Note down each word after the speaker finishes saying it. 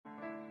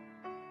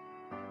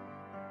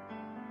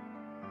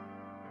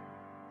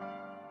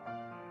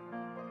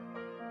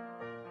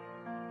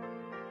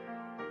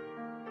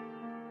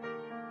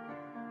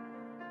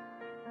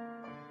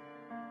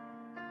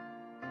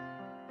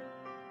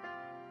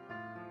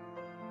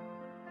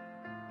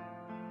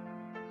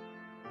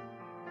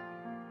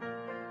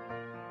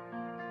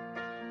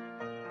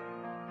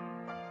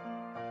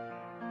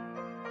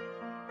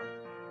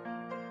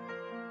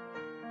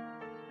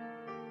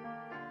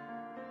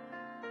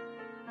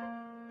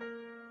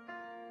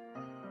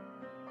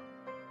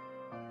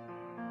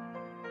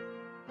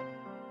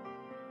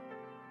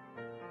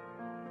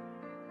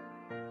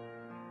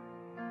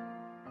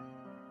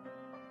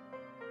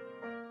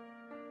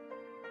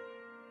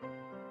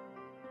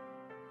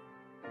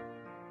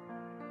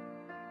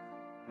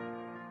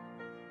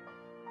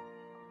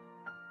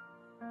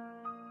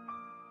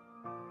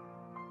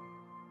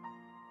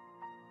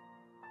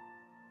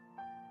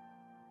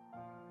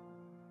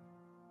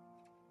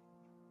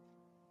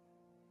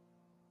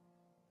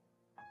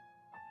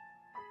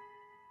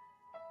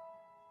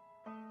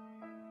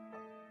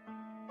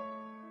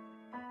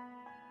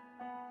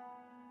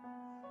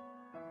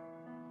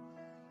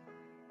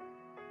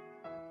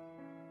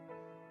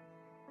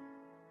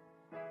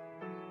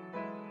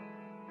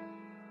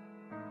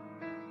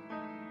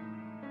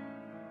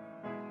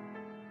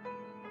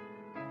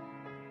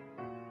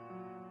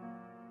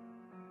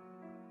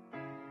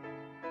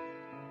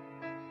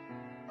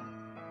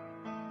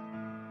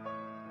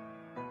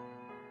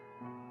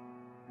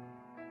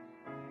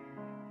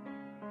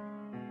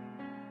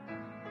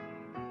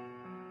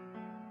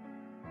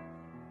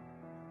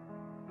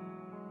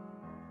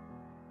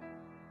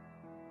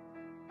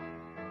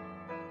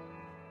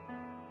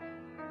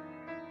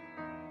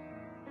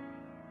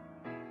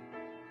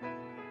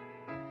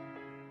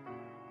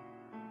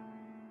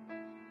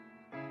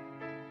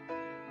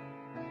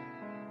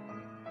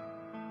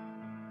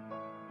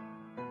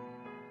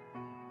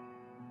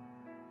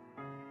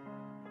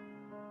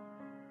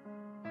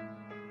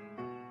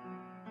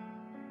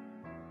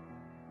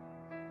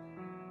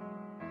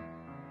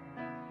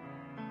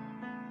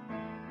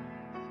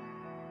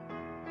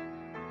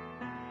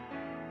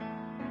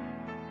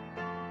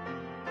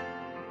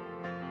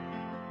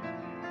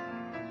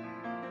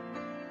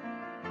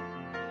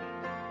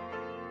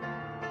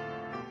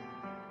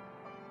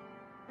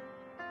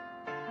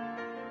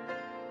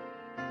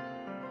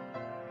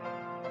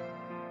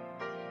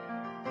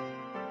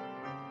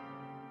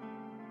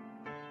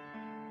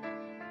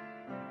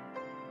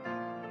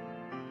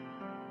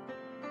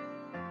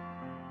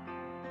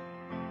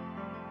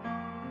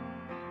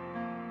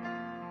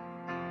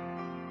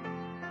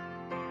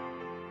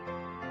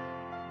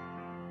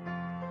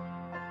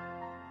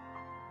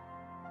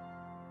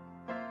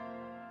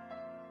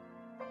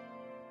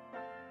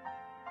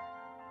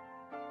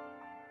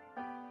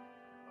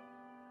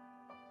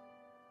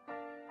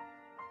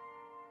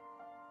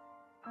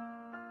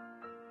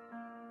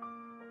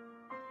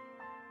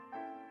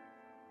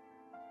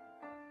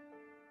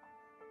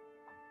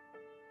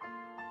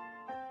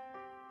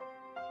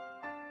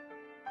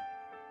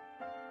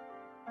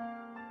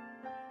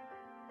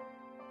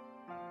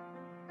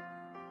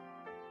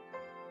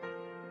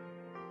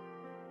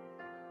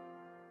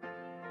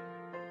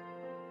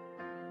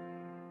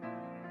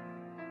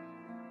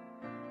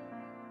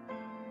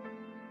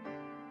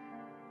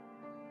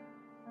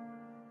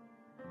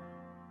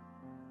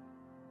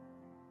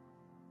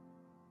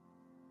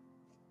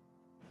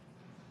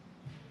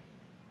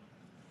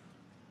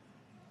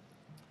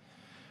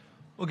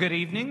Well, good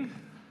evening.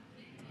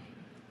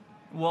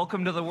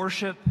 Welcome to the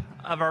worship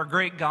of our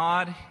great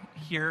God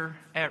here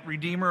at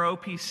Redeemer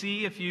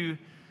OPC. If you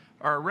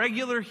are a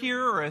regular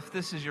here or if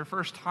this is your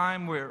first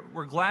time,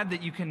 we're glad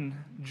that you can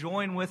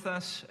join with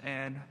us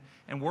and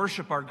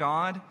worship our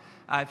God.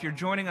 If you're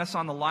joining us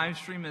on the live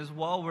stream as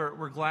well,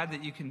 we're glad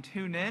that you can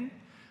tune in.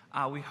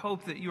 We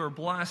hope that you are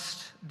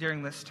blessed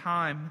during this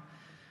time.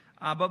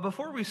 But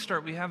before we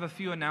start, we have a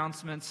few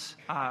announcements.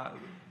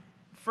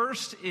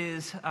 First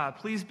is,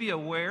 please be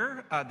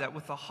aware that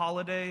with the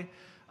holiday,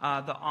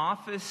 the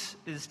office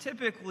is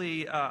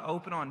typically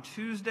open on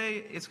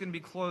Tuesday. It's going to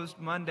be closed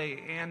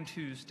Monday and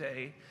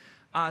Tuesday.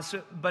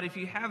 But if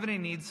you have any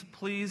needs,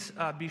 please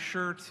be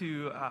sure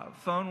to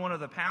phone one of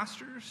the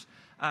pastors.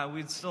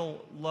 We'd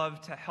still love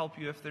to help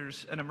you if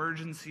there's an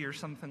emergency or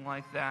something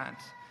like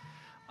that.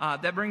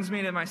 That brings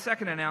me to my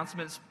second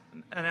announcement.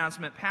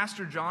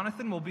 Pastor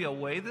Jonathan will be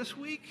away this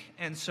week,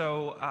 and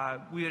so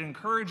we would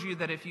encourage you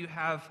that if you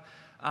have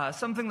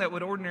something that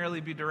would ordinarily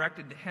be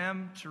directed to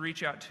him, to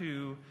reach out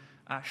to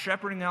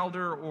shepherding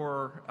elder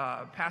or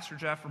Pastor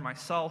Jeff or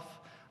myself.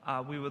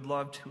 We would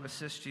love to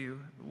assist you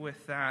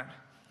with that.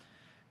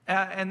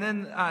 And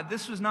then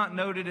this was not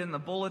noted in the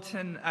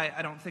bulletin.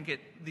 I don't think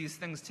these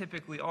things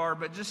typically are,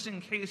 but just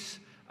in case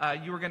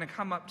you were going to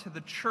come up to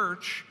the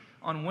church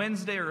on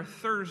Wednesday or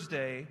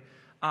Thursday,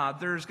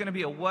 there's going to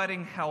be a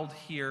wedding held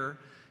here,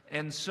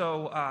 and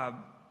so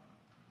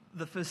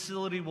the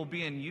facility will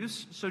be in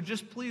use. So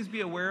just please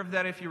be aware of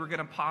that if you were going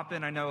to pop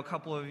in. I know a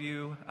couple of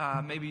you,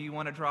 maybe you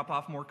want to drop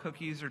off more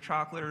cookies or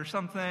chocolate or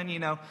something,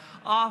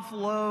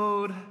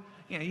 offload.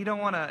 You don't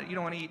want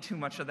to eat too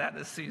much of that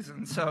this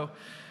season. So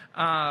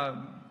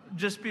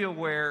just be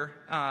aware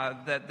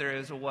that there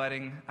is a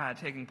wedding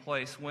taking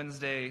place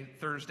Wednesday,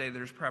 Thursday.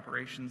 There's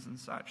preparations and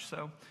such.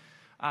 So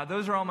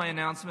those are all my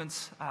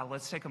announcements.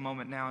 Let's take a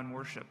moment now and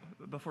worship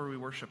before we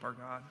worship our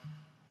God.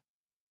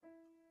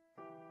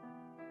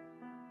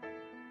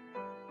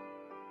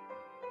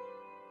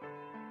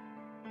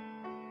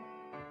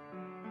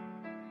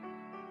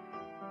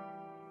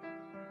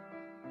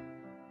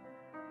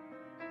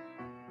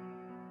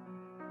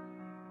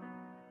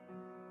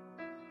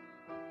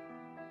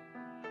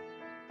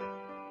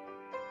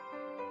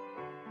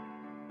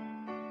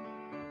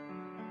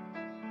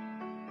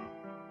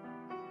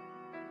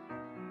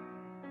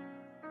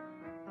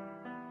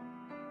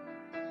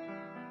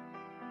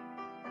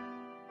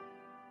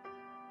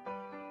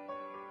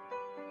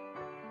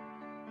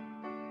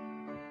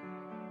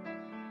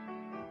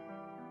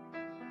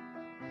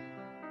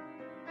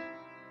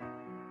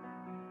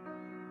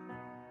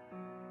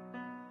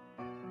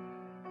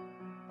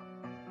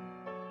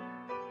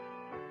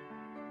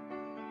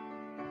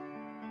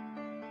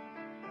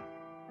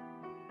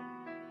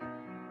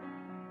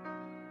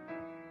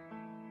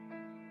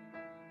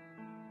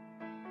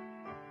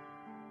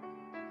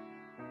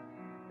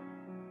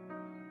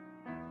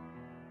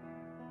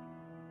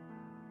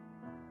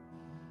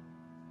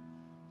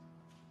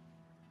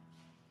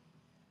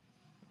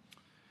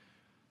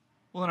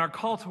 Well, in our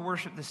call to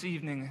worship this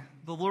evening,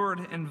 the Lord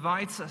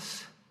invites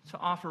us to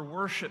offer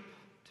worship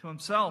to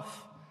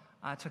Himself,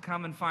 to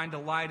come and find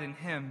delight in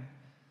Him.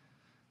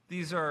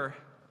 These are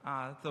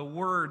the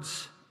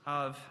words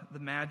of the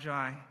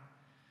Magi,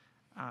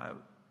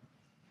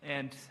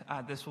 and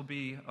this will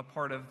be a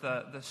part of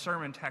the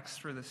sermon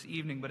text for this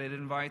evening, but it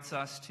invites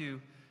us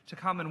to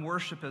come and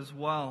worship as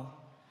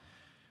well.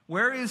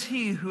 Where is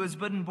He who has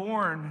been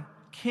born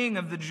King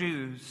of the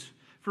Jews?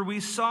 For we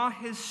saw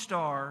His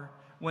star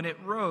when it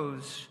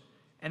rose,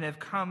 and have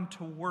come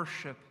to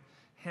worship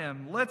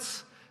Him.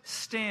 Let's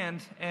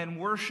stand and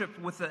worship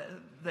with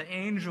the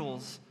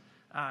angels,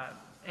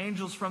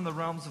 angels from the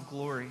realms of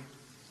glory.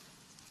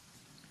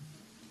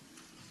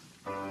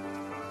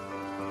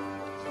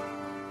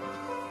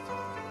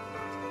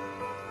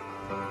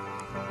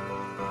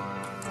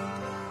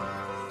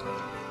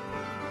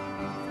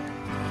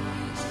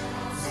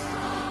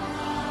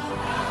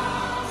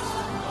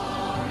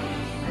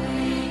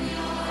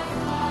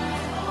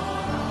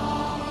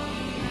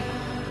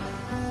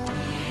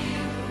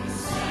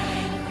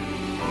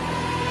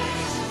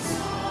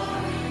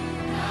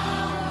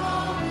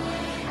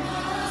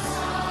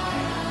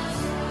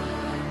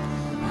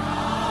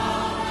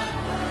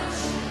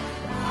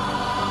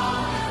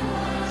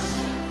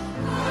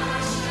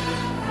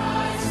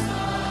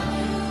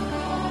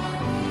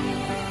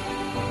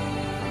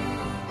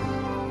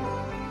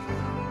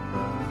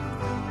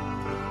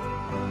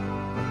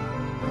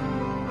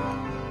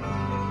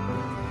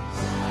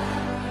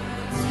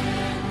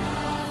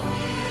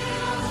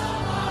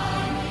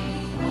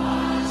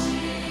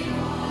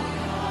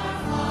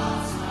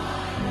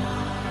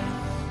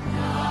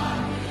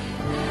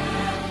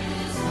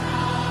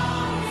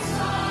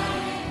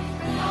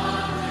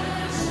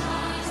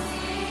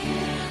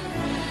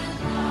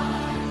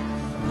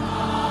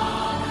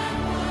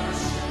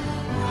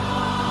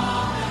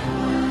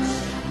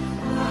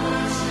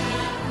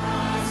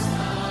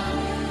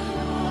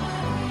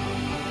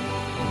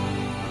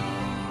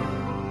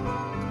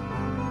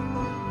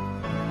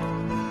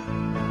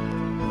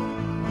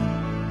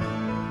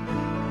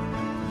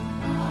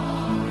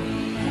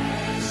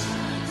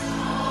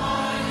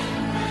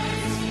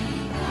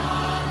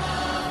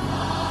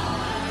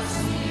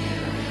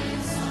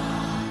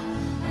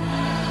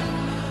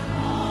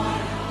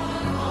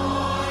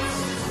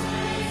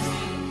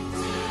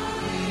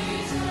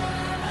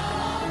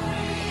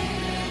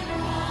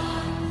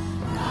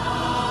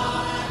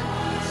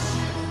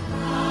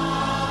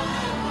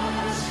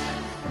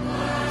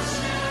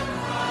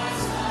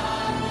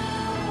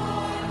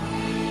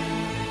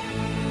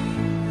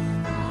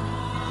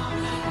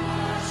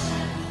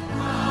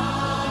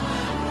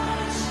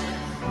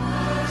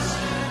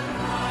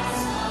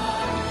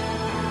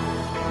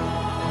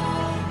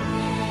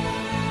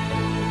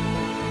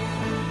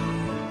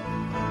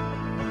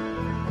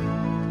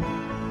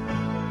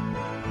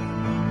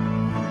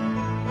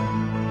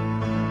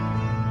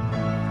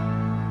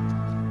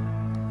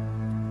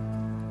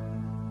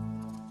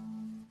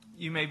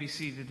 You may be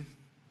seated.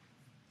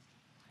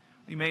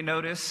 You may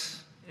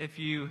notice, if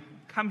you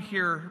come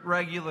here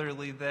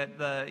regularly, that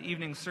the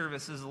evening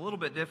service is a little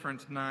bit different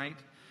tonight.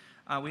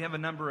 We have a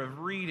number of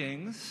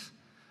readings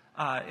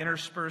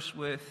interspersed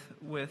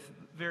with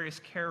various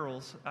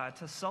carols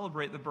to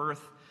celebrate the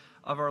birth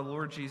of our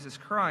Lord Jesus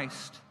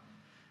Christ.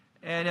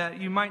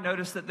 And you might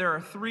notice that there are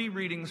 3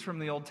 readings from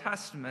the Old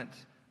Testament.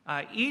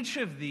 Each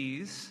of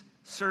these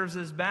serves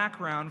as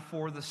background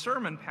for the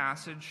sermon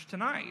passage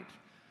tonight.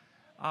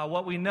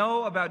 What we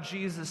know about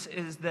Jesus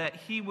is that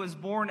he was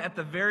born at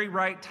the very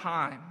right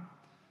time,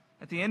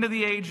 at the end of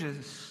the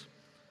ages,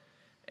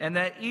 and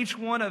that each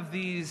one of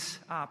these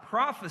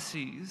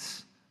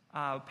prophecies,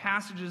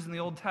 passages in the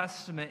Old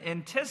Testament,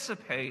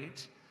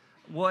 anticipate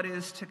what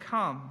is to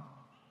come.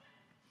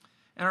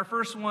 And our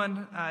first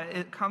one,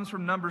 it comes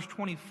from Numbers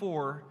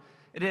 24.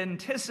 It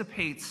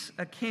anticipates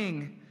a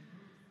king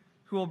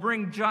who will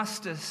bring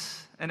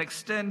justice and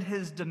extend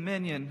his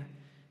dominion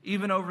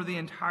even over the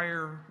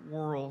entire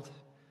world.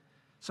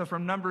 So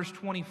from Numbers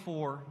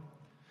 24,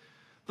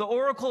 the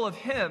oracle of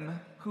him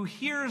who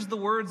hears the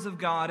words of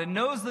God and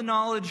knows the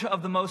knowledge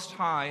of the Most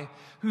High,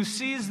 who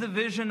sees the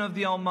vision of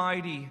the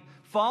Almighty,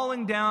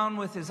 falling down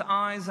with his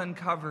eyes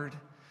uncovered.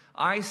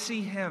 I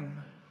see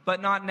him,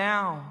 but not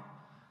now.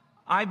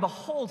 I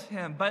behold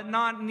him, but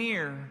not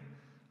near.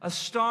 A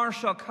star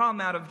shall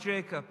come out of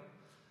Jacob,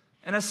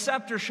 and a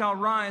scepter shall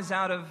rise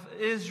out of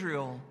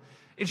Israel.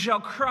 It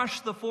shall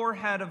crush the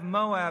forehead of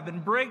Moab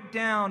and break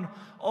down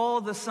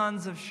all the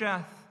sons of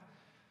Sheth.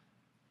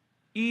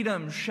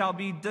 Edom shall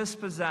be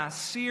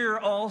dispossessed. Seir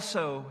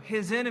also,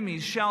 his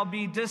enemies, shall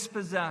be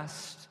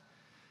dispossessed.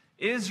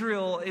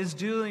 Israel is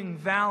doing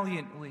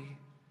valiantly,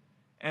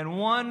 and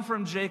one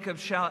from Jacob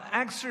shall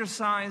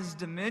exercise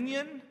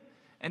dominion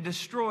and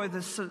destroy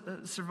the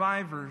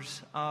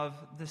survivors of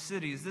the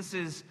cities. This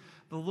is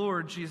the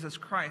Lord Jesus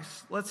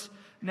Christ. Let's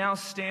now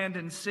stand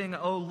and sing,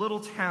 O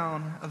Little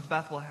Town of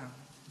Bethlehem.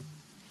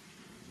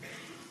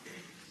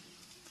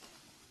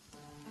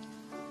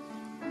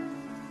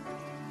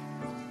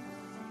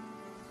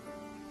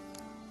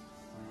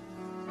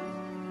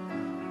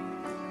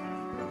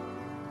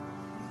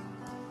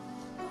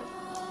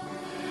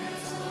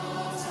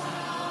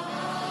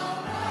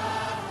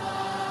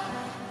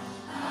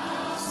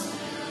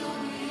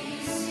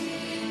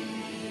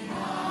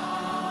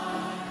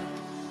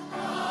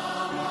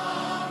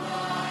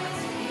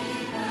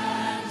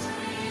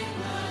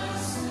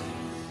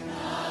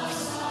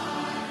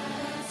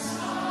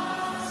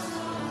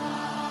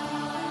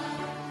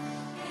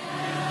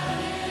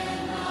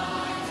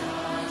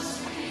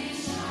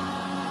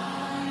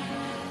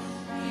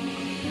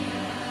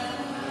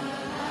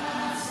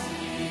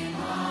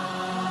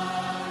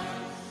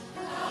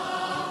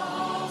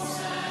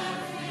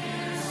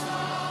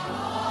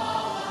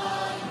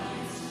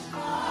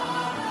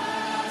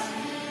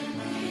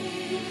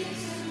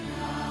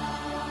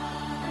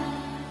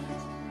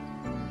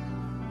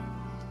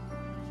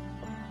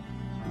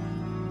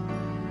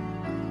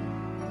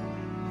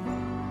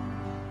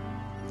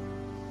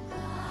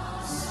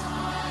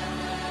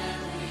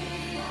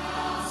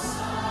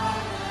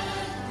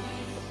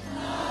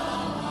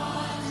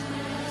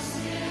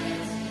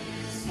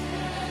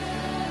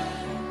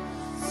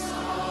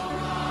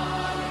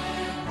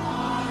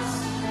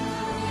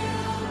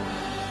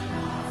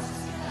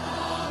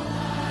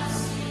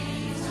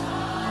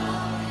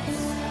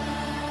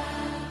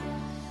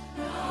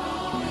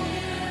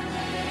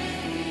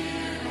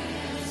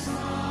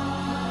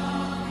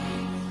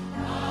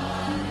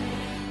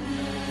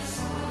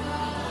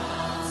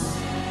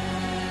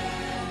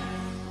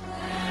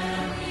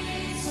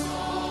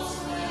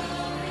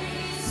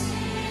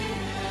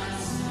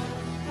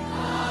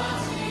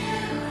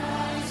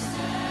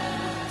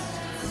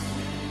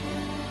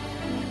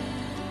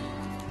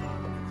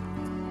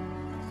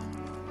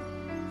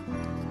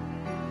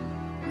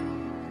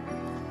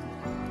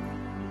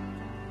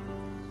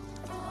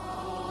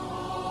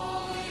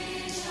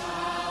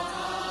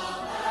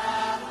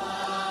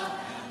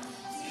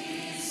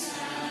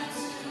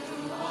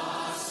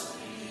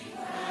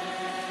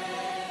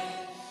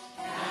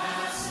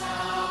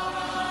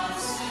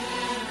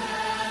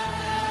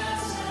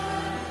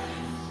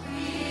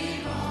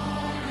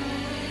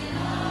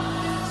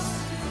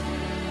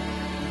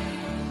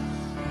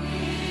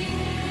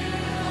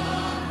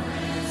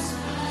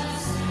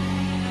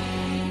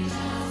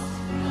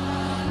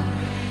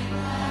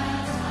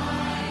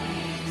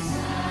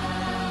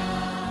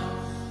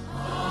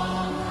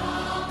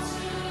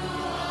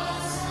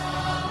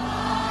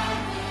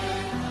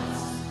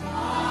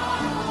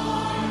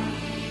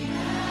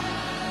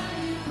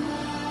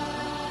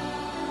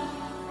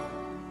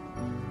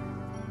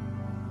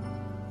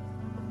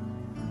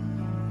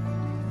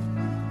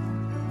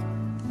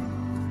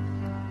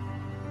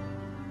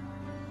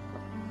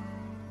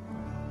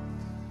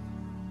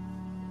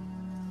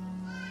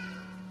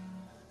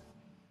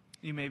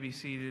 You may be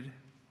seated.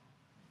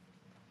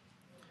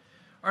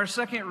 Our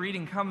second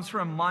reading comes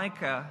from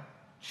Micah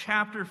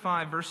chapter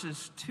 5,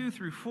 verses 2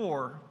 through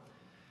 4.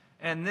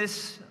 And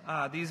these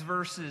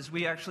verses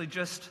we actually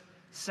just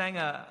sang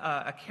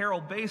a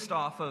carol based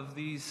off of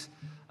these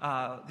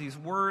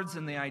words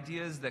and the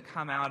ideas that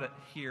come out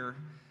here.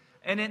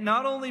 And it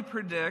not only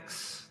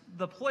predicts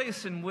the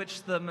place in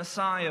which the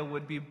Messiah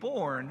would be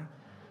born,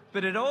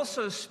 but it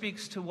also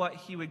speaks to what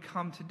he would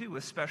come to do,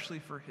 especially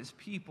for his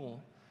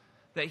people,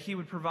 that he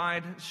would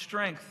provide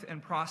strength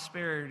and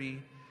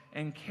prosperity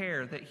and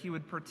care, that he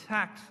would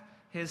protect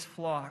his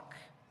flock.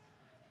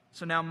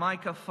 So now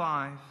Micah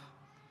 5.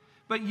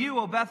 But you,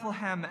 O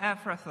Bethlehem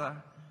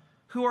Ephrathah,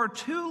 who are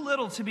too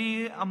little to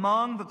be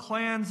among the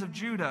clans of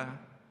Judah,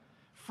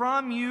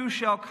 from you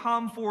shall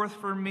come forth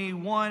for me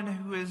one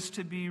who is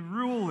to be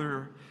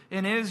ruler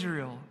in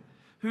Israel,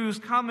 whose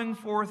coming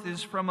forth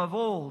is from of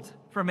old,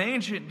 from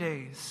ancient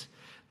days.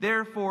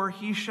 Therefore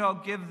he shall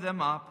give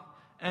them up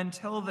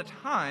until the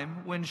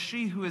time when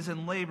she who is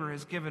in labor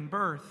has given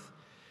birth.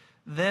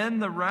 Then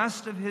the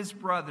rest of his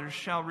brothers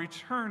shall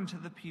return to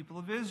the people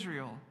of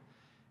Israel,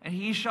 and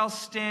he shall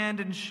stand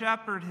and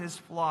shepherd his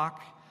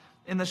flock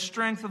in the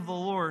strength of the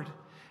Lord,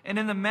 and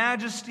in the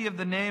majesty of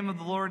the name of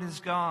the Lord his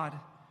God.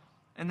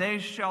 And they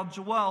shall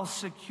dwell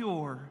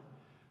secure,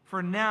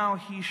 for now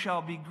he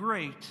shall be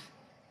great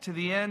to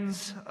the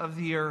ends of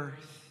the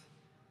earth.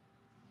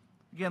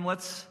 Again,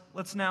 let's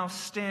now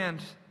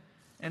stand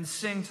and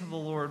sing to the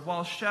Lord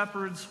while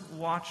shepherds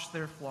watch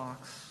their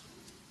flocks.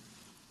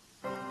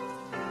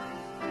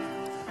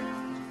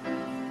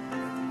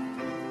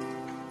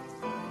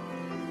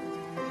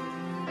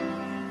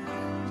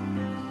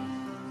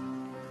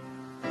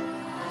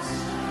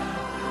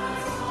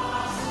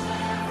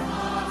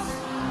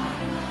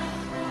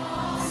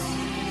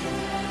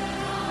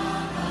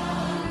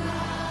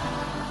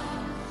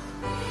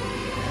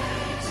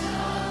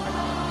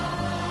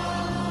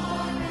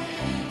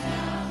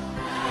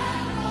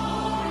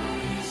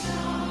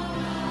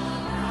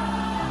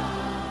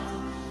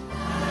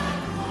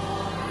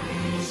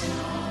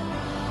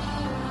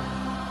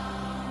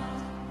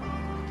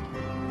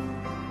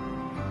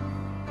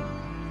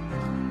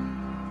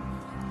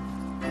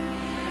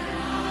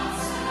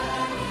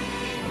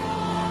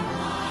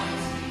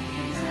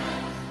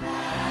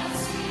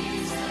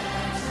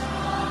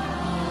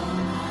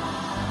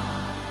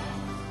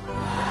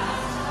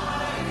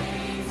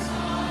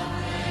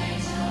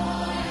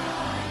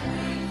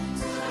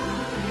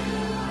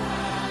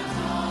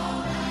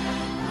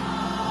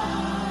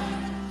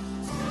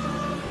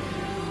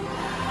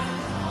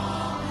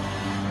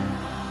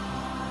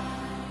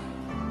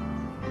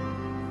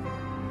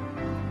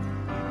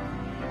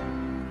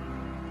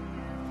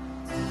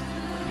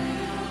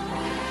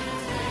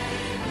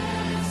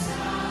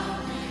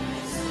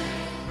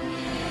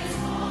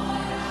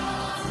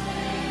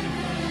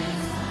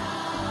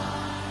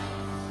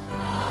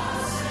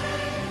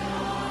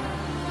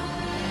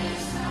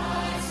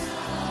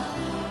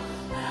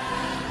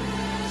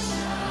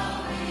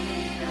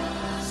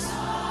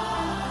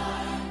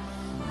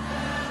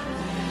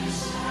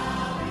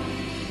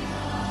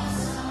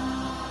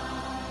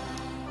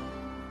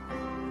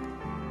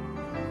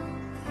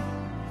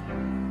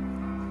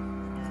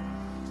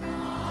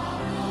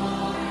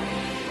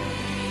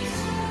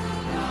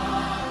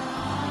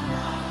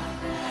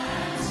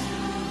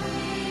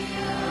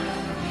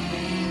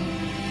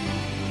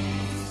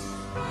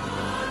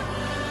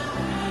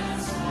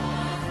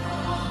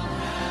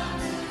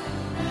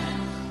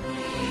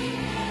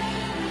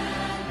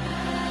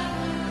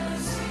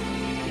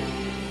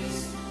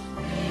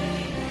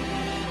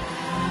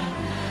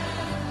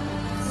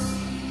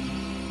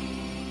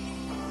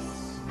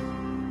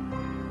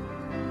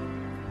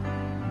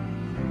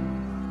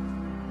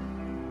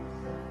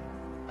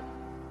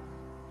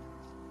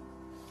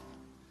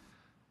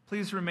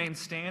 Please remain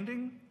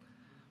standing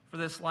for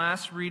this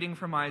last reading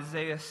from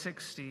Isaiah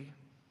 60.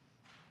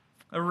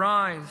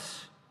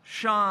 Arise,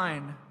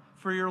 shine,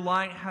 for your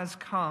light has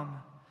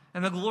come,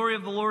 and the glory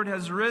of the Lord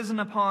has risen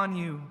upon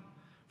you.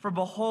 For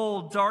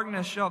behold,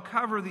 darkness shall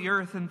cover the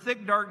earth, and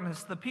thick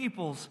darkness the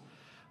peoples.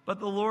 But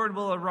the Lord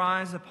will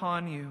arise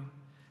upon you,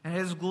 and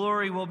his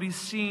glory will be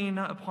seen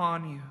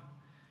upon you.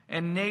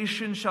 And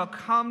nations shall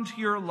come to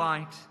your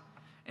light,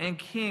 and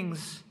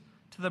kings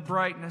to the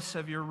brightness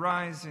of your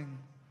rising.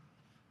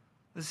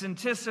 This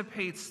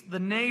anticipates the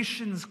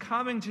nations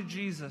coming to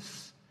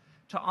Jesus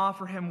to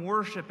offer him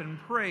worship and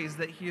praise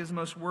that he is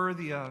most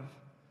worthy of.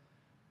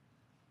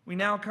 We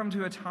now come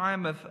to a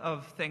time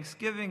of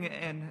thanksgiving,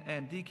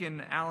 and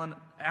Deacon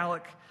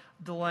Alec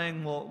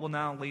DeLang will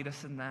now lead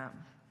us in that.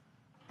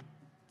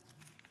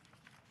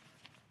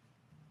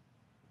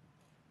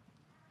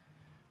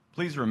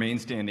 Please remain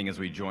standing as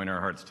we join our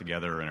hearts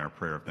together in our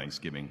prayer of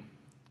thanksgiving.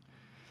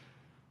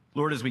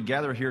 Lord, as we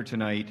gather here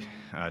tonight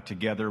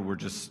together, we're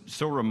just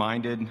so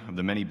reminded of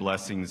the many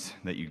blessings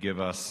that you give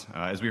us.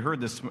 As we heard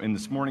this in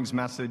this morning's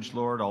message,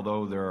 Lord,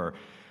 although there are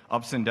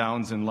ups and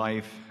downs in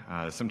life,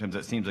 sometimes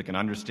that seems like an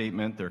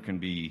understatement. There can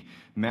be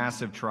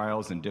massive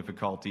trials and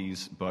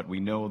difficulties, but we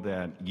know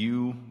that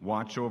you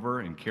watch over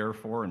and care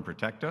for and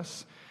protect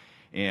us.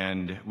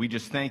 And we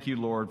just thank you,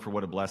 Lord, for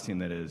what a blessing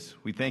that is.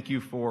 We thank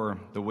you for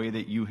the way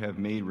that you have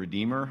made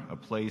Redeemer a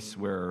place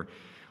where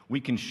we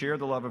can share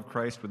the love of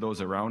Christ with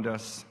those around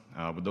us,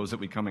 with those that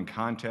we come in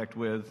contact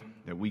with,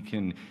 that we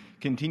can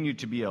continue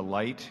to be a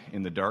light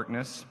in the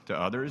darkness to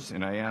others.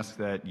 And I ask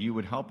that you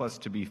would help us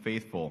to be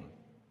faithful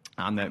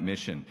on that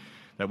mission,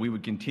 that we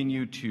would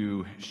continue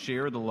to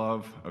share the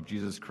love of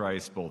Jesus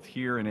Christ both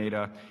here in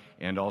Ada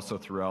and also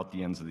throughout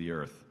the ends of the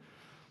earth.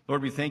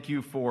 Lord, we thank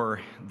you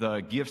for the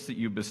gifts that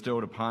you've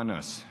bestowed upon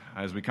us.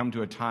 As we come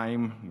to a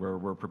time where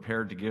we're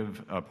prepared to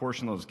give a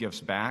portion of those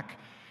gifts back,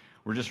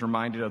 we're just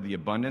reminded of the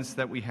abundance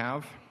that we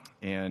have.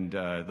 And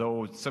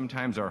though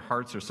sometimes our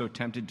hearts are so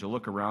tempted to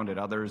look around at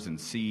others and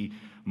see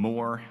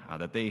more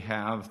that they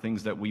have,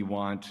 things that we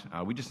want,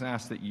 we just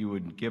ask that you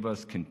would give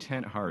us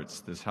content hearts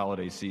this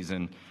holiday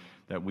season,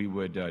 that we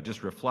would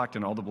just reflect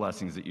on all the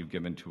blessings that you've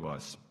given to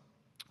us.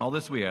 All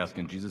this we ask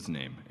in Jesus'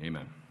 name.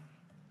 Amen.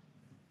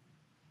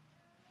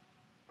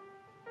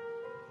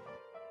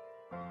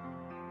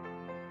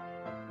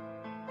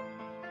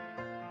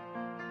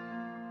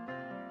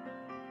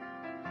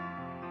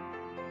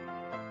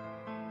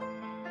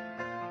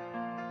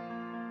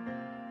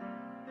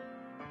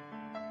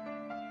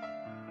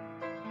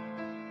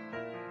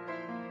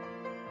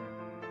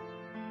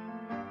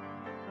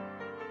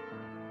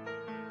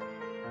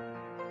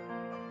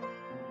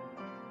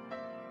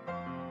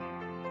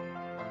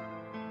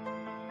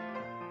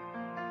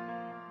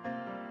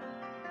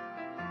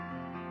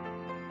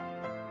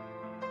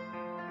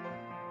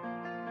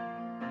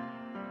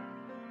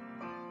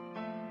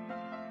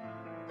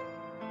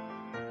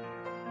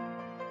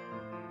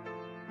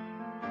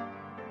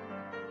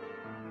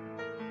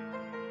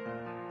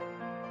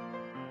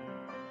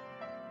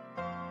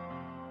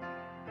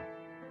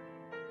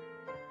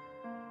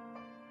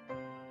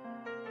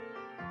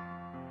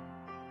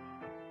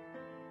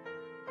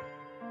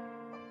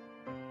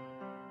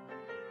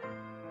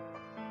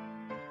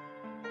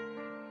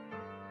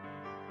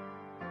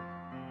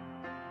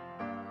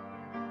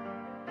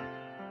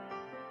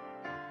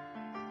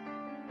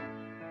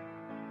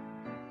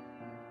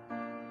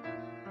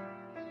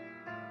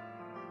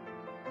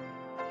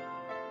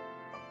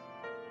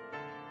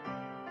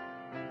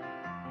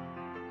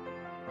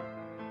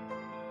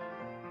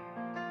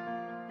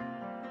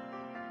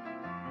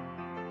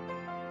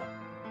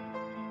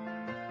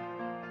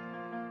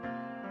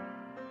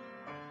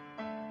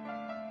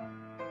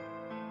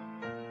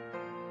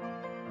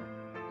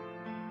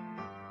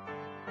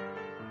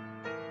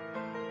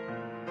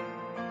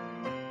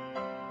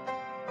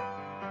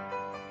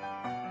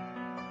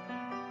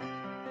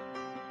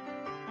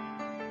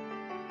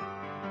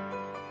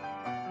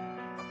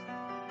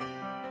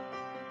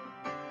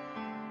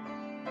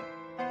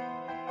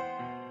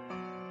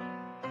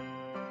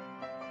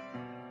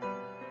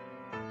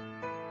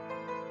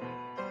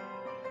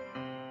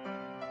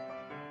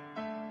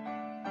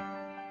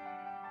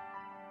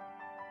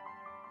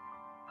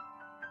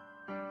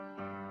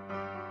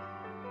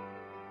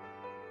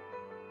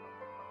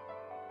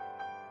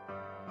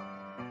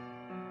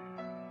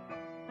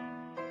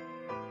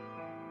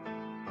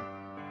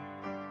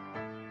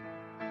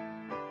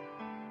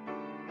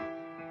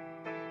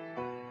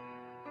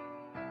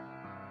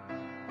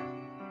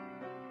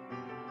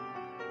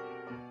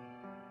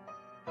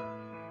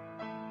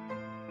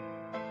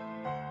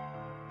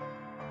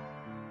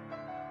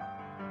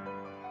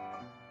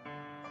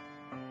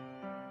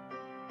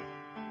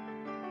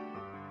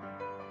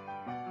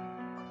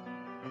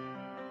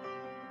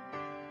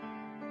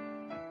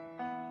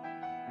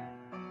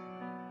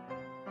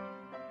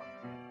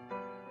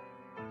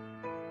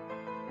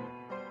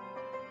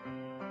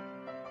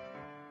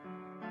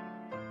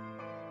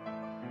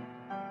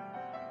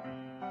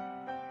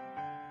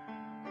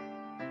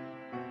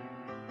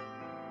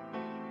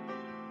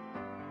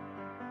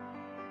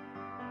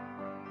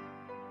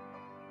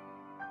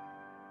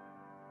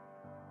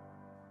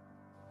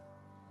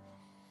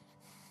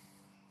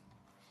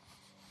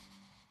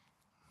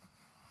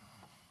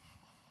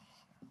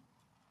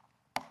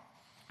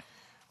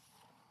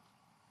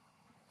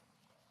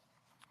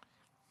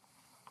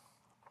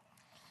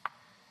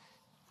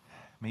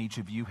 May each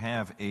of you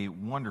have a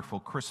wonderful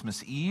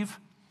Christmas Eve.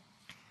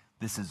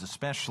 This is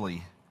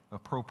especially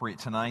appropriate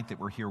tonight that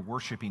we're here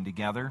worshiping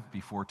together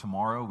before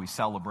tomorrow we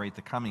celebrate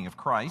the coming of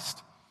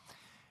Christ.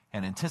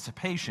 In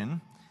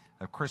anticipation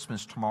of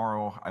Christmas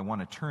tomorrow, I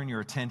want to turn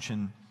your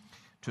attention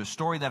to a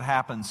story that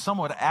happened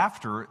somewhat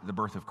after the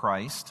birth of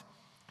Christ,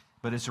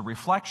 but is a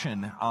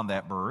reflection on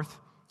that birth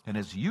and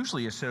is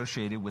usually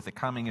associated with the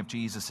coming of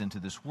Jesus into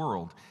this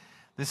world.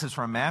 This is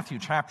from Matthew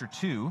chapter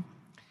 2,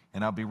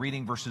 and I'll be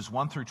reading verses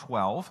 1 through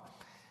 12.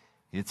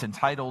 It's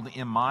entitled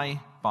in my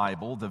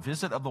Bible, The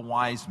Visit of the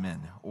Wise Men,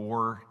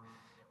 or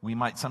we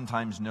might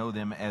sometimes know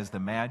them as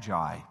the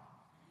Magi.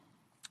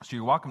 So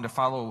you're welcome to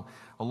follow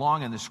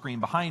along on the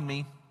screen behind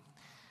me,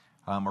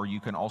 or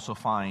you can also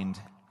find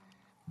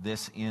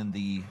this in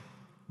the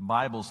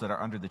Bibles that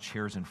are under the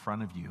chairs in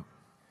front of you.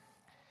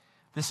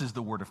 This is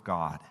the Word of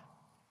God.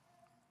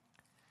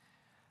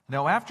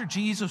 Now, after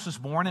Jesus was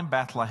born in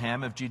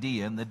Bethlehem of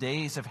Judea in the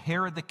days of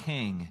Herod the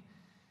king,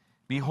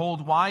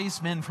 behold,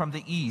 wise men from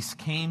the east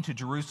came to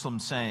Jerusalem,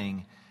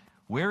 saying,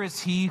 Where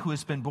is he who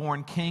has been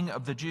born King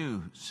of the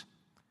Jews?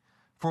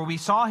 For we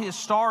saw his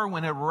star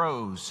when it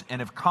rose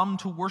and have come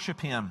to worship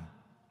him."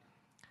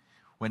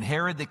 When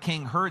Herod the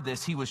king heard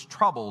this, he was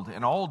troubled,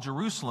 and all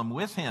Jerusalem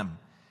with him.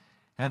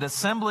 And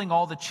assembling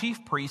all the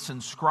chief priests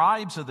and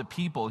scribes of the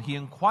people, he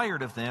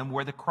inquired of them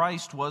where the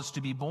Christ was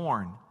to be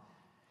born.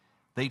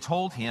 They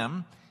told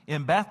him,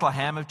 "In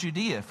Bethlehem of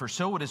Judea, for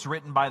so it is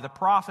written by the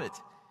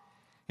prophet.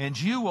 And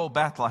you, O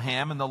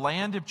Bethlehem, in the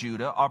land of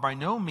Judah, are by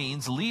no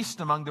means least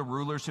among the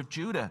rulers of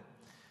Judah.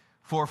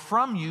 For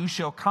from you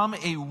shall come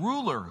a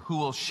ruler who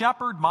will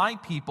shepherd my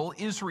people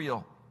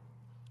Israel."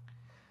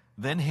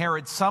 Then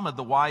Herod summoned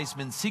the wise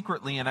men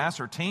secretly and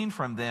ascertained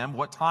from them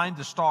what time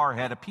the star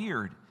had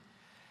appeared.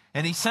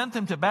 And he sent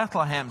them to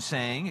Bethlehem,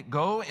 saying,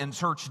 "Go and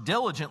search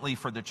diligently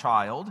for the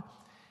child,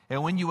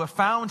 and when you have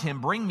found him,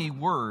 bring me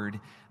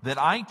word, that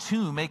I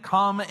too may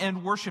come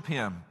and worship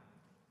him."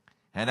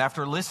 And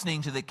after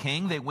listening to the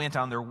king, they went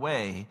on their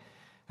way.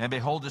 And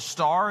behold, a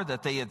star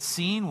that they had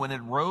seen when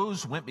it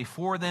rose went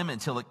before them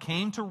until it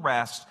came to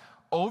rest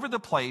over the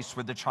place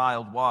where the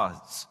child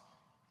was.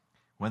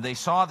 When they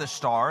saw the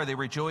star, they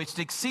rejoiced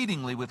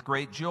exceedingly with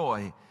great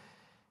joy.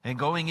 And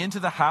going into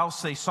the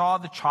house, they saw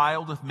the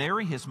child with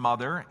Mary his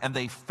mother, and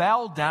they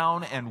fell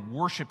down and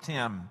worshipped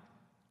him.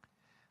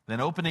 Then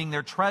opening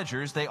their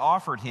treasures, they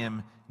offered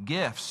him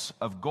gifts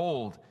of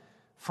gold,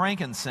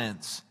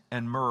 frankincense,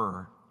 and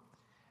myrrh.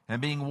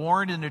 And being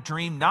warned in a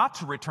dream not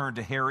to return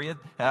to Herod,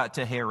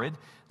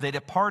 they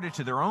departed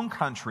to their own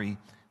country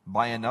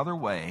by another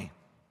way.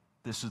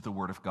 This is the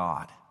word of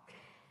God.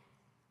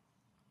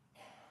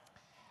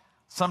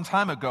 Some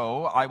time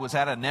ago, I was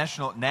at a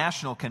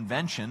national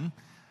convention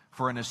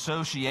for an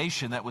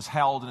association that was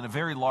held in a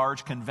very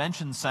large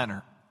convention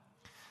center.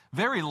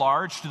 Very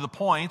large to the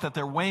point that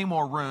there were way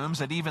more rooms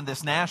that even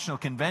this national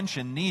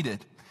convention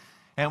needed.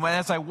 And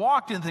as I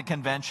walked into the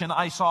convention,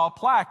 I saw a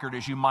placard,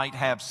 as you might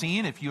have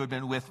seen if you had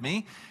been with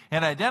me,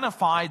 and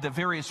identified the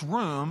various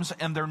rooms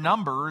and their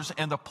numbers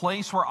and the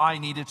place where I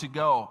needed to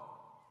go.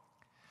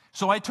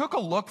 So I took a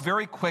look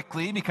very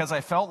quickly because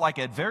I felt like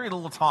I had very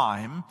little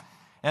time,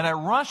 and I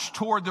rushed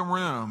toward the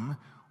room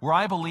where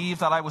I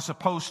believed that I was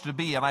supposed to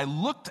be. And I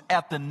looked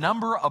at the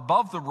number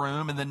above the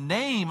room and the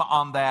name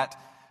on that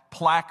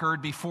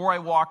placard before I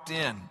walked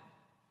in.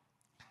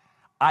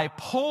 I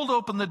pulled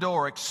open the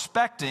door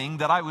expecting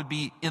that I would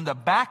be in the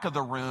back of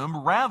the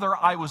room. Rather,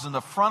 I was in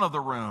the front of the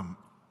room.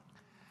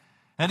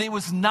 And it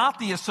was not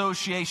the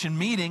association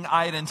meeting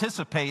I had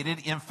anticipated.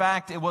 In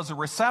fact, it was a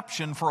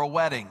reception for a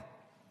wedding.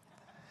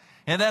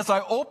 And as I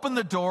opened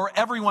the door,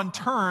 everyone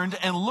turned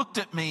and looked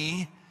at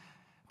me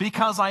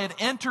because I had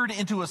entered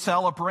into a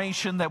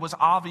celebration that was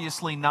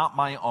obviously not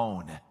my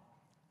own.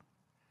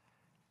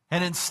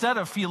 And instead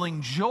of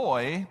feeling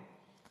joy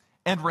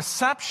and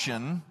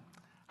reception,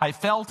 I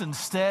felt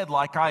instead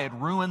like I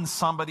had ruined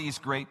somebody's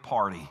great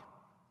party.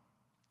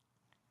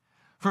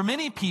 For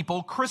many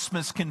people,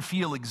 Christmas can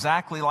feel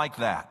exactly like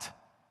that.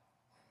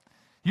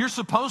 You're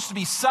supposed to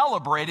be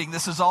celebrating,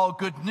 this is all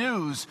good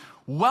news,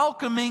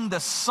 welcoming the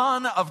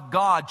Son of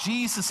God,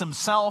 Jesus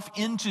himself,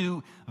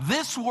 into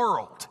this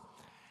world.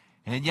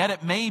 And yet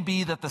it may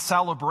be that the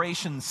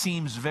celebration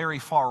seems very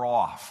far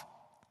off.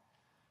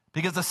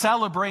 Because the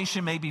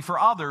celebration may be for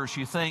others,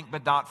 you think,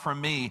 but not for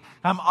me.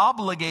 I'm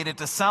obligated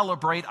to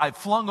celebrate. I've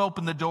flung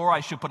open the door.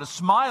 I should put a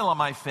smile on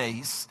my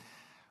face.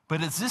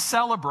 But is this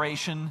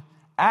celebration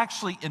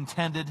actually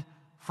intended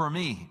for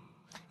me?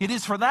 It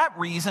is for that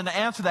reason, to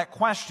answer that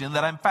question,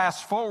 that I'm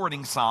fast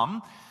forwarding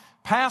some,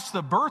 past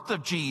the birth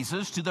of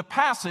Jesus to the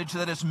passage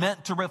that is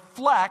meant to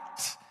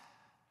reflect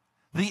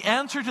the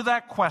answer to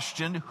that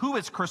question, who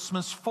is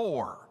Christmas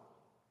for?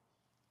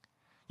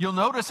 You'll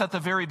notice at the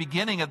very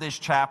beginning of this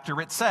chapter,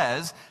 it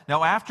says,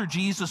 "Now after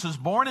Jesus was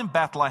born in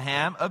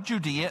Bethlehem of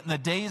Judea in the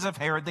days of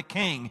Herod the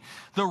king."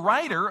 The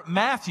writer,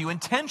 Matthew,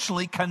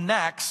 intentionally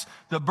connects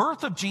the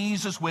birth of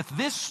Jesus with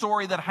this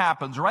story that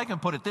happens. Or I can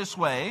put it this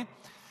way: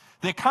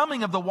 the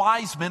coming of the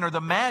wise men, or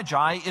the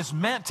Magi, is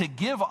meant to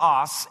give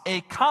us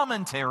a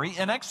commentary,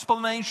 an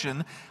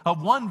explanation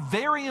of one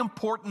very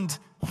important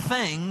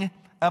thing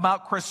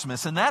about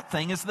Christmas. And that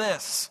thing is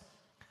this: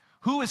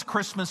 who is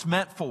Christmas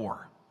meant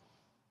for?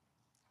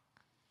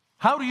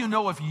 How do you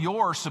know if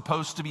you're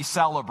supposed to be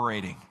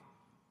celebrating?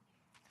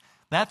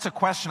 That's a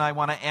question I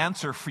want to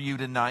answer for you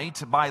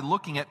tonight by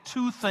looking at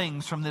two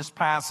things from this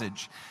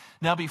passage.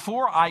 Now,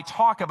 before I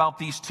talk about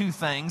these two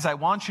things, I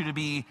want you to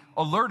be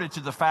alerted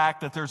to the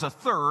fact that there's a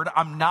third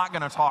I'm not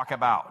going to talk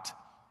about.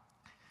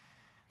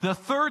 The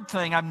third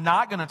thing I'm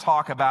not going to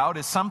talk about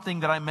is something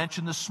that I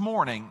mentioned this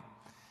morning.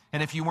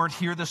 And if you weren't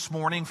here this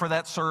morning for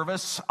that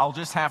service, I'll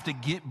just have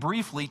to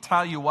briefly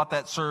tell you what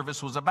that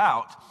service was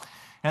about.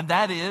 And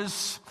that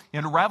is,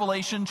 in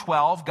Revelation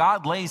 12,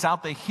 God lays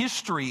out the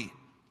history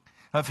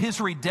of his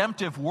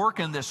redemptive work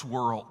in this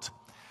world.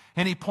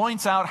 And he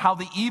points out how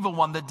the evil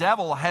one, the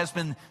devil, has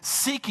been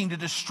seeking to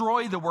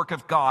destroy the work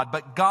of God.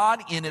 But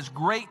God, in his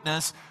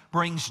greatness,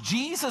 brings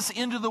Jesus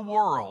into the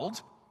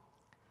world.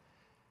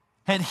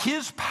 And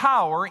his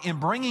power in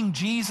bringing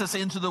Jesus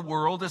into the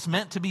world is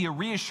meant to be a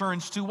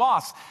reassurance to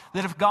us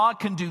that if God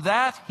can do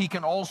that, he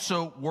can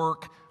also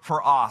work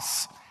for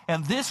us.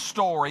 And this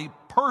story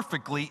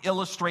perfectly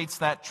illustrates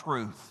that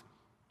truth.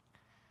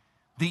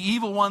 The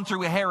evil one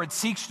through Herod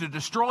seeks to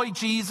destroy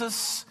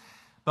Jesus,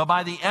 but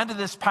by the end of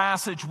this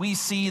passage, we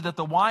see that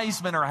the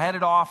wise men are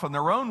headed off on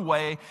their own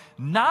way,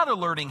 not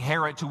alerting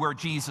Herod to where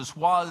Jesus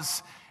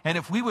was. And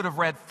if we would have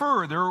read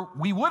further,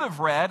 we would have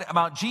read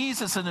about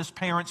Jesus and his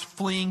parents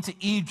fleeing to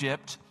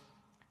Egypt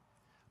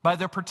by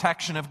the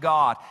protection of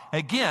God.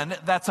 Again,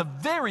 that's a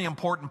very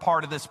important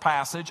part of this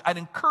passage. I'd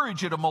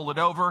encourage you to mull it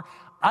over.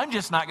 I'm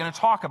just not going to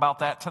talk about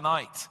that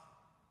tonight.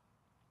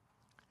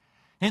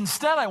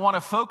 Instead, I want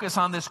to focus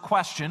on this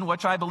question,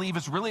 which I believe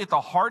is really at the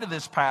heart of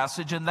this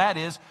passage, and that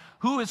is,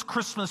 who is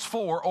Christmas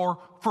for, or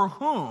for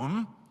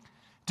whom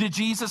did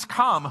Jesus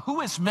come? Who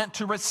is meant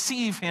to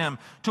receive him,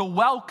 to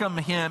welcome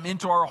him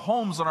into our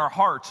homes and our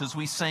hearts, as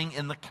we sing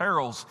in the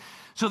carols?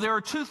 So there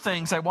are two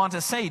things I want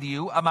to say to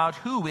you about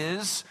who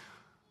is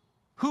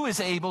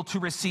able to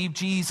receive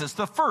Jesus.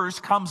 The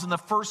first comes in the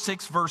first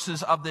 6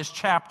 verses of this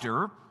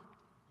chapter,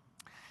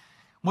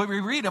 when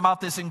we read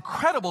about this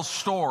incredible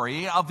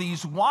story of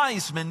these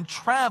wise men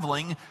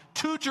traveling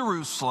to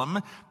Jerusalem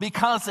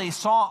because they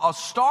saw a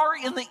star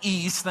in the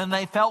east and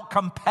they felt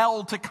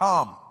compelled to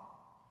come.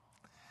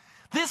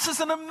 This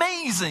is an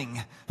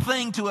amazing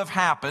thing to have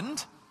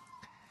happened.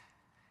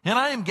 And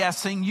I am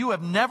guessing you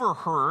have never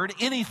heard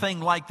anything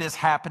like this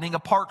happening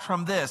apart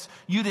from this.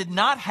 You did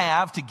not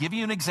have, to give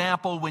you an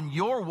example, when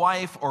your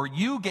wife or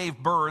you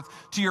gave birth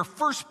to your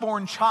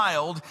firstborn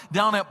child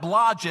down at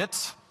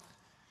Blodgett,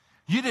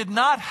 you did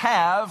not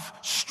have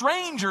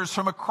strangers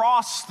from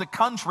across the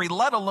country,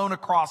 let alone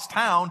across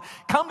town,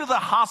 come to the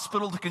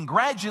hospital to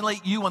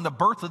congratulate you on the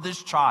birth of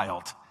this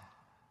child.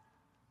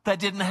 That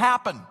didn't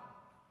happen.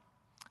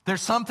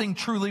 There's something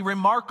truly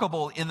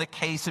remarkable in the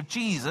case of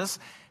Jesus,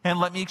 and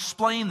let me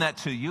explain that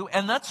to you.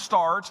 And let's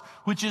start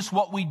with just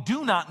what we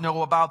do not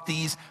know about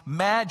these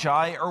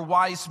magi or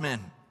wise men.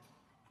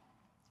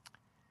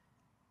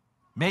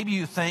 Maybe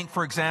you think,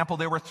 for example,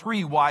 there were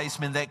 3 wise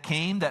men that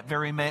came. That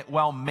very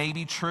well may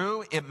be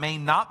true. It may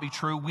not be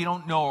true. We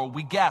don't know.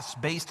 We guess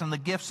based on the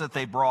gifts that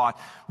they brought.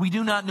 We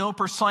do not know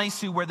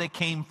precisely where they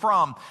came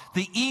from.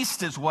 The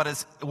east is what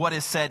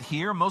is said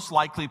here, most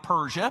likely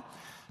Persia,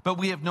 but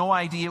we have no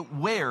idea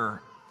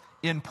where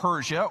in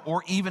Persia,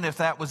 or even if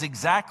that was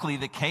exactly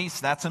the case,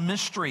 that's a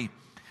mystery.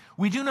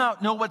 We do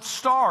not know what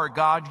star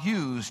God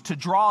used to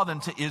draw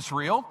them to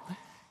Israel.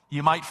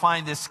 You might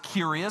find this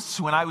curious.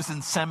 When I was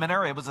in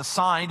seminary, I was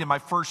assigned in my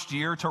first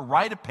year to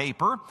write a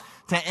paper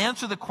to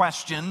answer the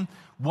question,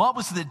 what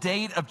was the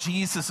date of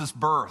Jesus'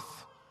 birth?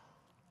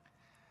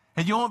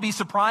 And you won't be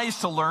surprised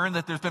to learn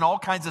that there's been all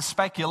kinds of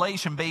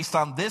speculation based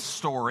on this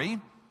story.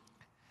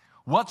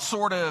 What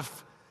sort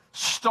of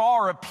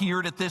star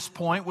appeared at this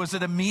point? Was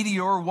it a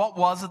meteor? What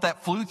was it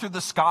that flew through the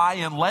sky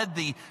and led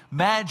the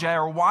magi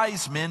or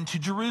wise men to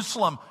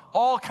Jerusalem?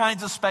 All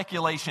kinds of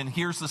speculation.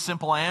 Here's the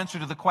simple answer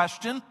to the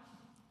question.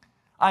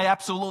 I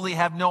absolutely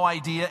have no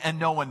idea, and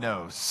no one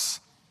knows.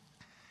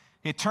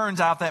 It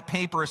turns out that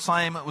paper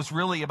assignment was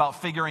really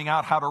about figuring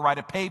out how to write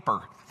a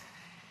paper,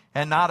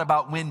 and not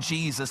about when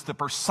Jesus, the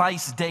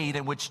precise date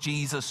in which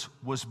Jesus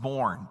was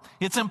born.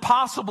 It's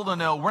impossible to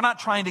know. We're not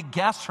trying to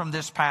guess from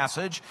this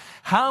passage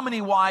how many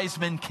wise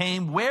men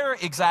came, where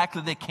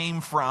exactly they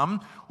came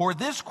from, or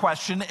this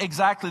question,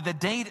 exactly the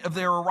date of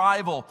their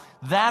arrival.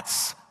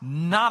 That's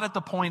not at the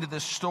point of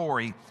this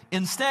story.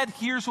 Instead,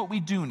 here's what we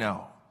do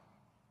know.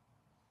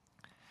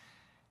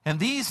 And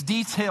these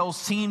details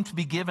seem to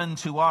be given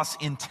to us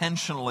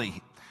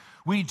intentionally.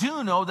 We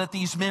do know that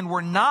these men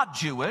were not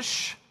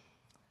Jewish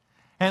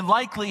and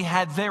likely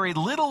had very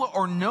little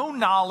or no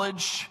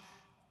knowledge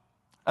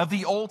of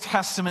the Old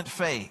Testament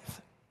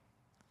faith.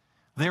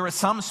 There is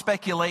some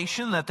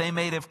speculation that they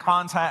may have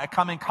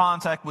come in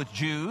contact with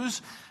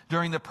Jews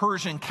during the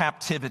Persian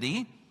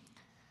captivity.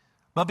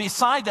 But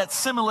beside that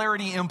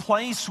similarity in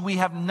place, we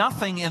have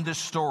nothing in this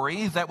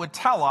story that would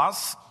tell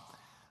us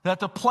that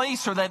the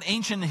place or that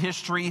ancient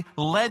history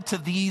led to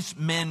these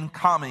men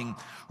coming.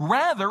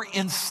 Rather,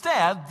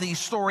 instead, the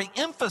story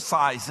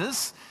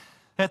emphasizes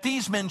that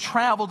these men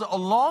traveled a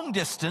long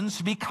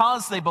distance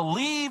because they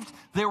believed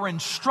they were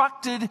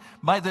instructed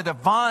by the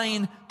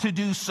divine to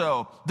do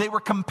so. They were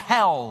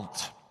compelled,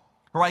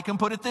 or I can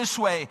put it this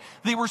way,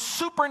 they were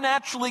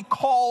supernaturally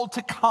called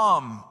to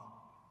come.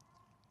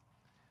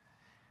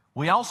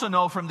 We also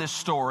know from this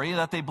story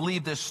that they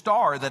believed this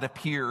star that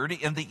appeared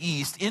in the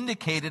east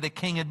indicated a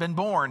king had been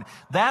born.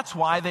 That's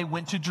why they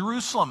went to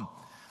Jerusalem.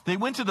 They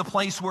went to the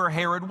place where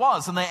Herod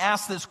was, and they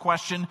asked this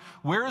question,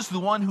 where is the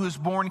one who is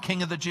born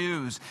King of the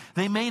Jews?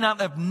 They may not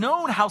have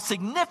known how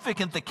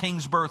significant the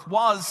king's birth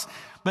was,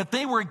 but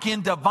they were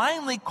again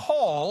divinely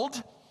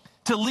called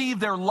to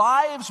leave their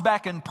lives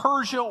back in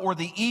Persia or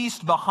the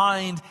east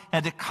behind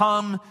and to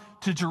come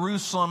to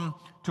Jerusalem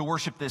to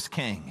worship this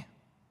king.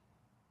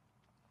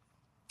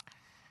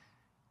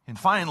 And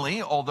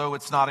finally, although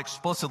it's not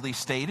explicitly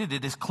stated,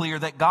 it is clear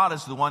that God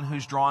is the one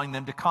who's drawing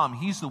them to come.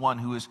 He's the one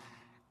who is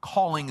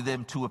calling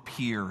them to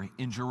appear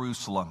in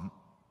Jerusalem.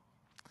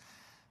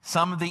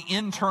 Some of the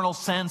internal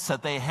sense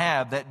that they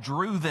had that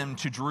drew them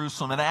to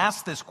Jerusalem and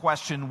asked this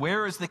question,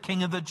 where is the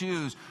King of the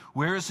Jews?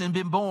 Where has he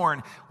been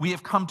born? We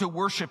have come to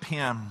worship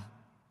him.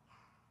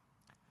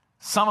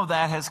 Some of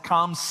that has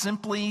come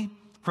simply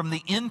from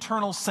the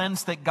internal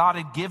sense that God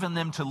had given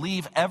them to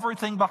leave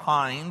everything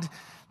behind,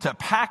 to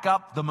pack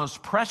up the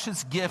most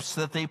precious gifts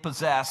that they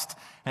possessed,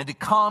 and to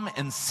come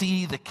and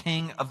see the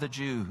King of the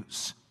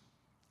Jews.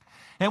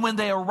 And when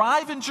they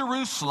arrive in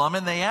Jerusalem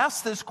and they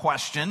ask this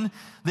question,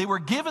 they were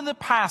given the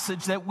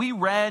passage that we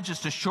read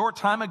just a short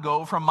time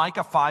ago from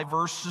Micah 5,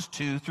 verses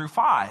 2 through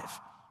 5.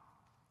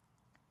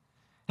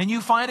 And you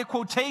find a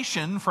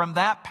quotation from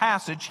that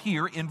passage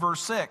here in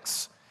verse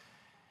 6.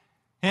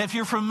 And if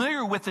you're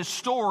familiar with this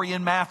story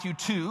in Matthew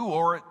 2,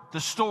 or the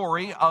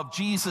story of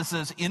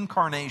Jesus'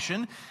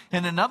 incarnation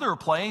in another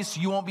place,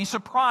 you won't be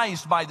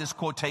surprised by this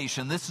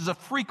quotation. This is a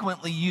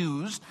frequently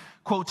used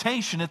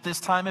quotation at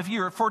this time of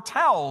year. It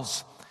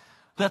foretells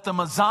that the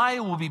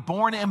Messiah will be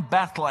born in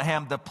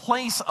Bethlehem, the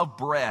place of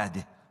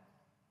bread.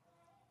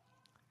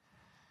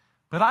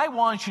 But I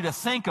want you to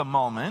think a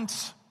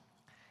moment,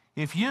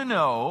 if you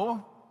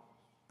know,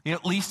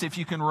 at least if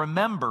you can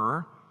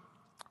remember,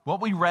 what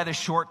we read a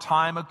short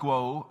time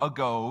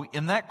ago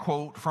in that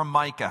quote from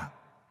Micah.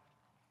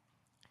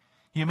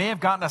 You may have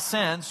gotten a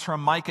sense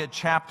from Micah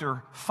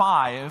chapter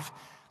 5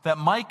 that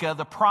Micah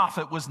the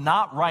prophet was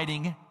not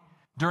writing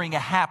during a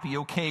happy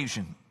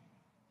occasion.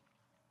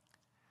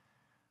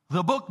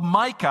 The book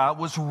Micah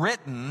was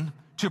written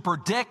to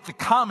predict the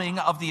coming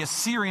of the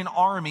Assyrian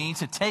army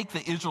to take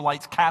the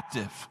Israelites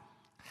captive.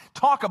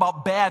 Talk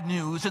about bad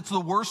news. It's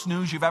the worst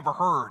news you've ever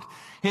heard.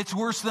 It's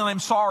worse than, I'm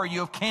sorry,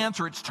 you have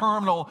cancer, it's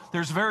terminal,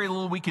 there's very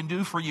little we can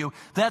do for you.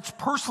 That's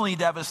personally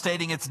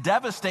devastating. It's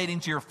devastating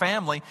to your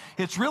family.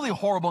 It's really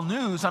horrible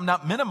news. I'm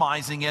not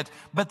minimizing it,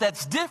 but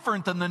that's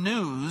different than the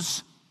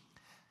news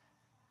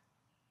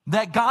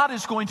that God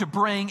is going to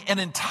bring an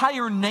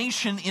entire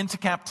nation into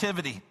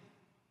captivity.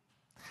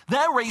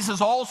 That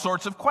raises all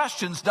sorts of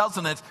questions,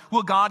 doesn't it?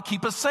 Will God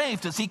keep us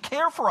safe? Does he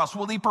care for us?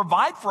 Will he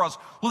provide for us?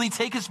 Will he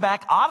take us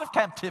back out of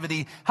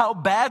captivity? How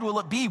bad will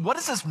it be? What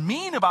does this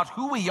mean about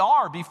who we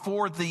are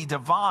before the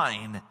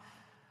divine?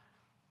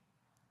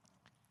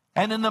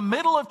 And in the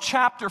middle of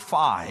chapter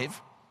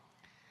 5,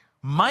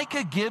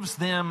 Micah gives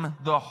them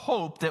the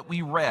hope that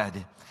we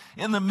read.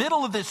 In the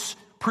middle of this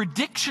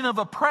prediction of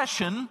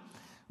oppression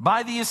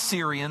by the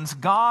Assyrians,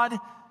 God,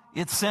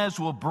 it says,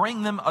 will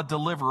bring them a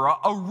deliverer,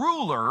 a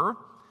ruler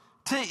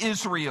to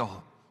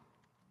Israel.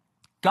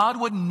 God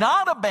would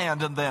not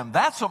abandon them.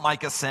 That's what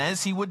Micah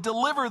says. He would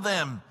deliver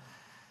them.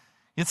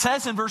 It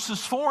says in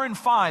verses 4 and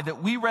 5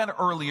 that we read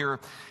earlier,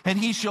 and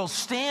he shall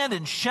stand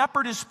and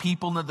shepherd his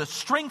people in the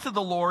strength of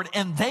the Lord,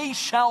 and they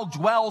shall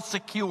dwell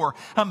secure.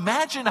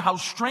 Imagine how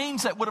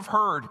strange that would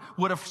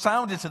have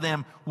sounded to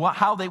them,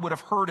 how they would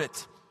have heard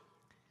it.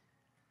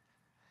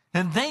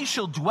 And they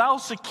shall dwell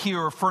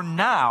secure, for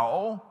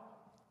now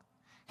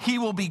he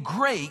will be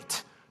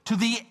great to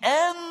the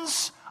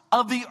ends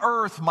of the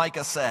earth,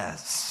 Micah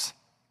says.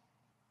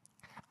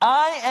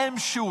 I am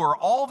sure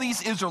all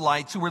these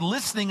Israelites who were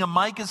listening in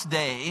Micah's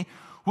day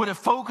would have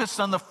focused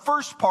on the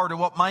first part of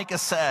what Micah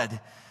said.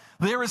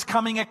 There is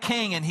coming a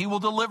king and he will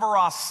deliver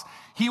us.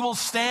 He will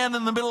stand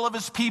in the middle of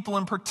his people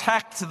and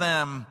protect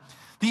them.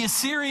 The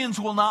Assyrians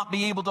will not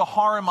be able to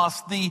harm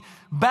us. The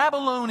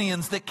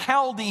Babylonians, the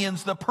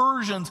Chaldeans, the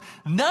Persians,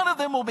 none of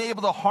them will be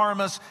able to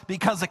harm us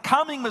because the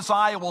coming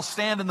Messiah will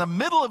stand in the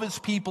middle of his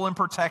people and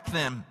protect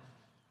them.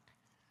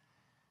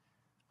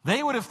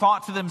 They would have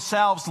thought to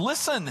themselves,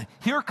 listen,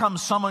 here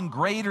comes someone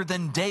greater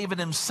than David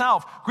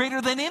himself,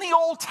 greater than any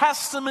Old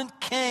Testament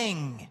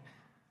king.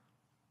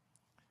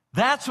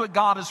 That's what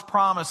God is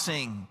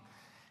promising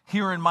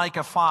here in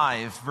Micah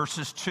 5,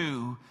 verses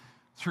 2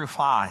 through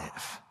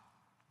 5.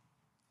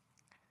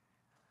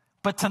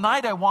 But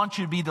tonight I want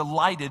you to be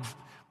delighted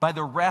by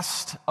the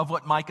rest of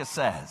what Micah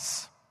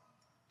says.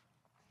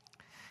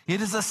 It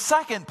is the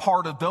second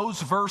part of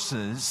those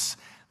verses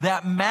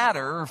that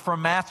matter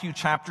from Matthew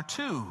chapter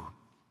 2.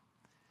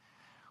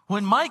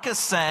 When Micah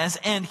says,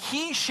 and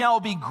he shall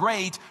be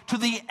great to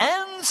the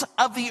ends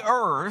of the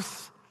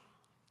earth,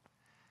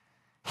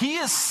 he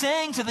is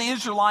saying to the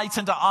Israelites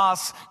and to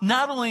us,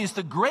 not only is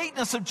the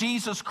greatness of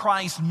Jesus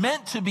Christ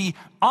meant to be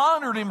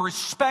honored and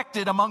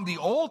respected among the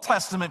Old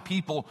Testament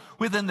people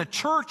within the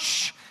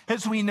church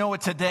as we know it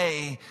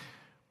today,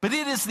 but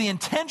it is the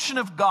intention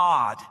of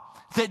God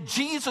that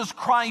Jesus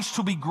Christ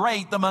will be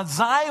great, the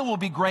Messiah will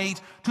be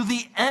great to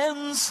the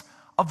ends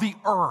of the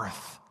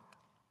earth.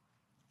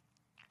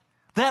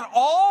 That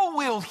all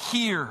will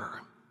hear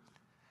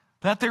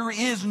that there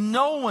is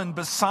no one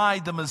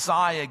beside the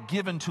Messiah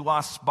given to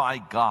us by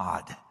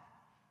God.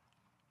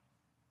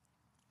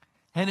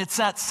 And it's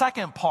that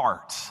second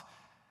part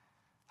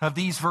of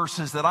these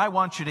verses that I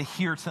want you to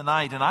hear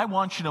tonight, and I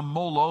want you to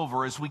mull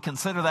over as we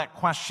consider that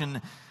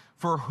question,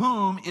 for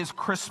whom is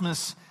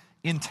Christmas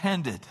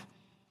intended?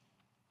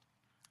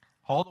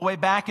 All the way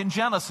back in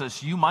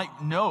Genesis, you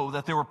might know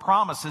that there were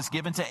promises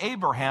given to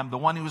Abraham, the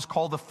one who was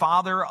called the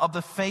father of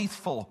the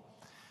faithful.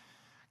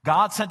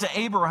 God said to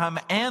Abraham,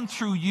 and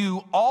through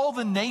you, all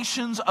the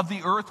nations of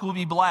the earth will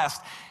be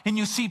blessed. And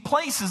you see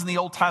places in the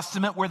Old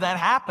Testament where that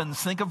happens.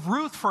 Think of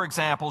Ruth, for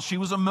example. She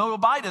was a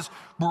Moabitess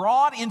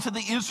brought into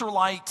the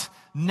Israelite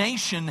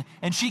nation,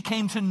 and she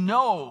came to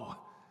know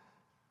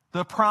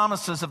the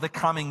promises of the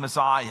coming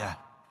Messiah.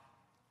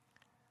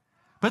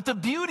 But the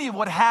beauty of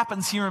what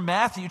happens here in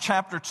Matthew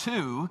chapter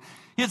 2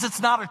 is it's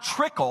not a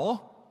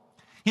trickle.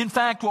 In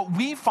fact, what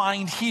we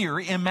find here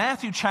in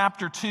Matthew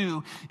chapter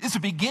 2 is the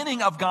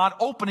beginning of God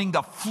opening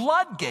the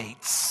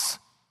floodgates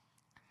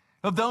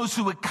of those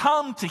who would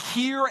come to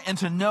hear and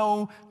to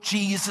know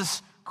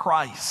Jesus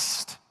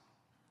Christ.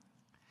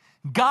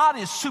 God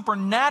is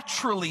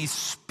supernaturally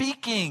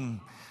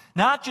speaking,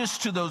 not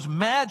just to those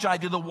magi,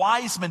 to the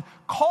wise men,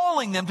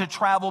 calling them to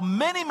travel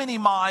many, many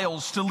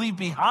miles to leave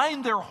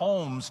behind their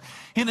homes.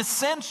 In a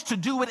sense, to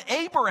do what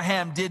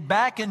Abraham did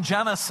back in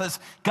Genesis.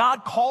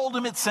 God called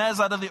him, it says,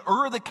 out of the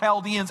Ur of the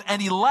Chaldeans,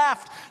 and he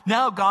left.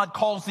 Now God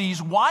calls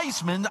these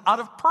wise men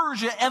out of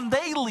Persia, and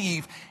they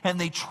leave. And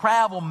they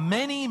travel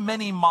many,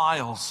 many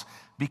miles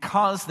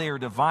because they are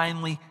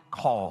divinely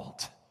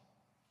called.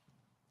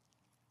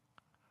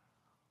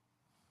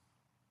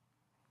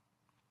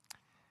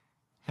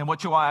 And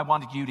what I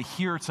wanted you to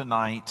hear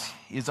tonight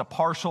is a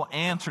partial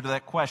answer to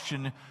that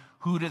question,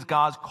 who does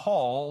God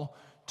call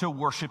to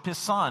worship his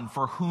Son?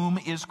 For whom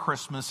is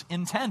Christmas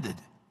intended?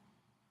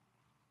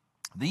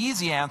 The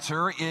easy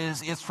answer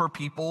is it's for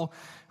people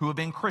who have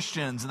been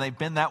Christians, and they've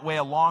been that way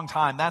a long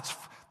time.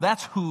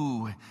 That's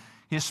who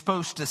is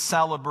supposed to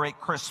celebrate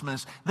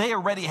Christmas. They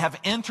already have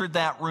entered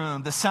that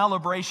room. The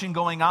celebration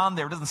going on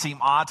there doesn't seem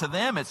odd to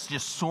them. It's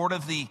just sort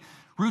of the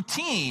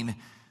routine.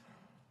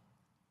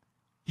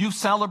 You've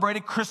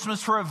celebrated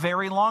Christmas for a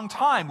very long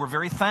time. We're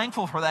very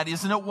thankful for that.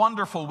 Isn't it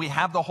wonderful? We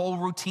have the whole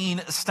routine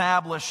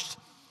established.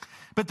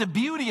 But the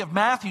beauty of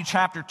Matthew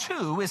chapter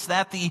 2 is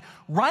that the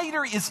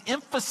writer is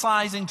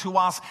emphasizing to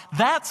us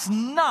that's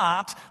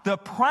not the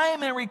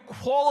primary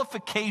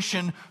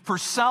qualification for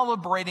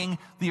celebrating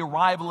the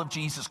arrival of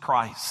Jesus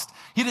Christ.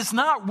 It is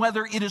not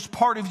whether it is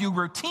part of your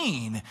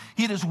routine.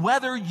 It is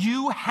whether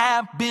you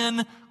have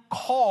been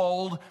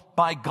called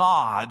by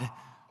God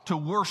to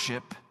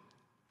worship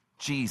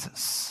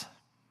Jesus.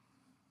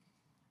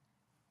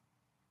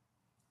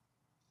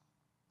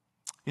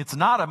 It's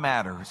not a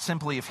matter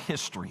simply of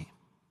history.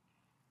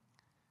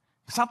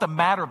 It's not the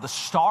matter of the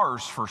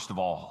stars, first of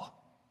all.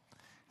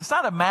 It's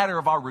not a matter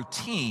of our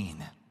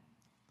routine.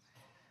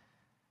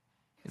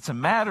 It's a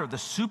matter of the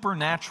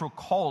supernatural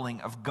calling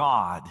of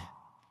God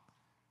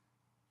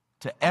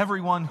to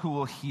everyone who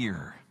will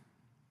hear.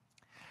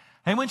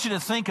 I want you to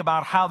think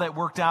about how that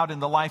worked out in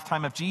the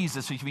lifetime of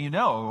Jesus. If you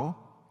know,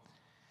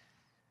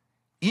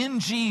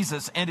 in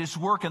Jesus and his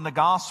work in the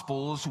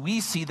Gospels,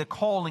 we see the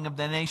calling of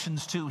the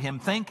nations to him.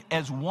 Think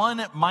as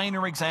one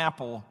minor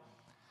example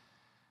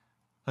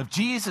of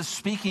Jesus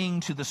speaking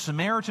to the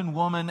Samaritan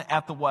woman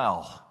at the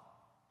well.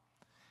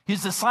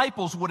 His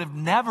disciples would have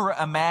never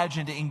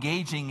imagined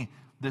engaging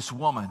this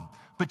woman,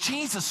 but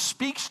Jesus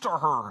speaks to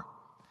her.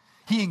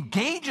 He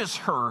engages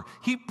her.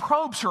 He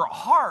probes her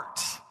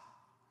heart.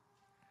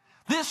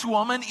 This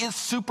woman is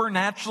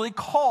supernaturally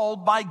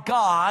called by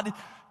God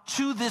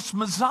to this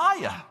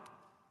Messiah.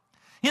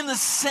 In the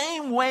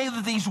same way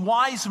that these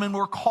wise men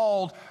were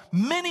called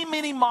many,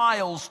 many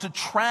miles to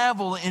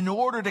travel in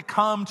order to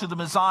come to the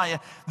Messiah,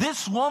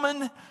 this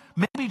woman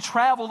maybe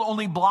traveled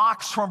only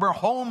blocks from her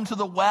home to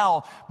the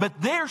well,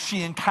 but there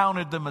she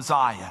encountered the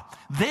Messiah.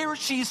 There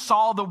she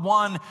saw the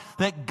one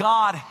that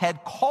God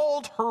had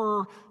called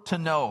her to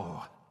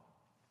know.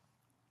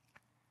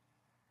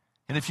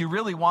 And if you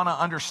really want to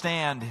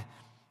understand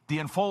the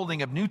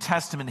unfolding of New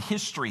Testament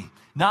history,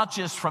 not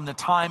just from the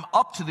time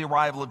up to the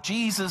arrival of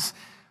Jesus,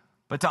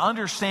 but to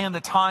understand the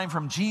time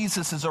from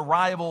Jesus'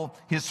 arrival,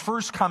 his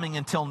first coming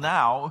until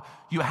now,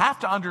 you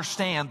have to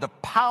understand the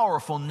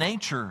powerful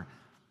nature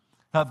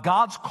of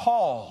God's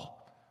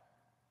call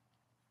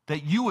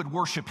that you would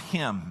worship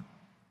him.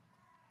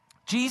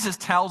 Jesus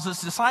tells his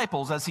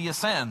disciples as he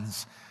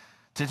ascends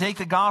to take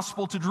the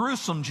gospel to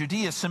Jerusalem,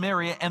 Judea,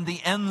 Samaria, and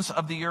the ends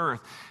of the earth.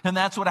 And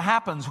that's what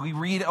happens. We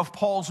read of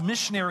Paul's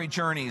missionary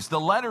journeys, the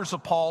letters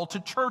of Paul to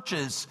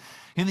churches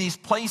in these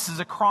places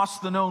across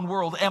the known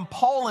world. And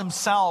Paul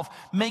himself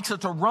makes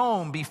it to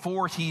Rome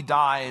before he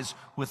dies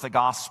with the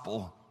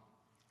gospel.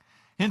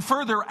 And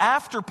further,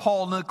 after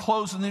Paul, in the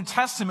close of the New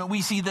Testament,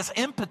 we see this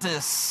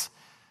impetus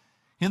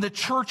in the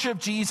church of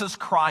Jesus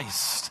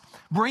Christ,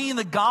 bringing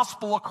the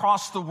gospel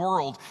across the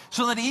world,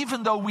 so that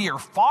even though we are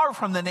far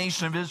from the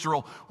nation of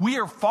Israel, we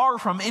are far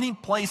from any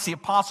place the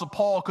Apostle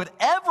Paul could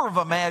ever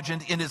have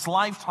imagined in his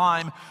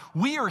lifetime,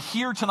 we are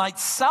here tonight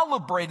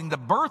celebrating the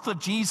birth of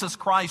Jesus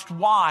Christ.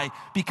 Why?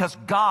 Because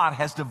God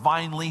has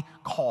divinely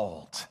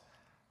called.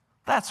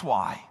 That's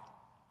why.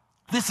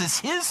 This is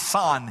his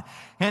Son,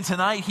 and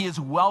tonight he is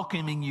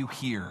welcoming you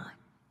here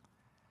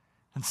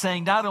and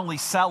saying not only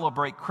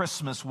celebrate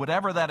Christmas,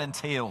 whatever that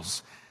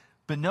entails,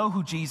 but know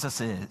who Jesus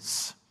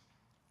is.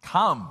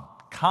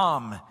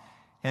 Come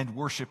and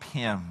worship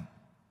him.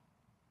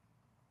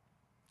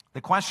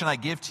 The question I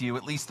give to you,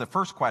 at least the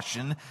first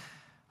question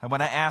I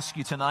want to ask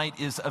you tonight,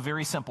 is a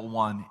very simple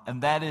one,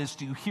 and that is,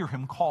 do you hear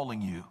him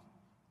calling you?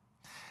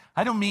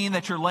 I don't mean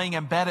that you're laying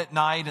in bed at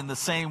night in the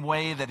same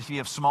way that if you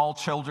have small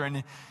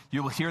children,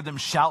 you will hear them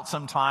shout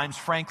sometimes.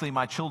 Frankly,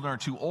 my children are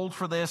too old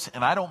for this,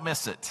 and I don't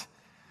miss it.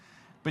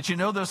 But you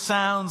know those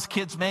sounds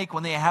kids make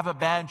when they have a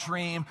bad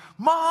dream?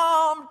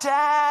 Mom,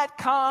 Dad,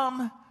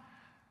 come.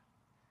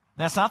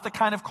 That's not the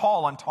kind of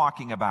call I'm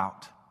talking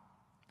about.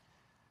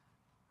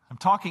 I'm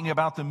talking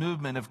about the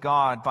movement of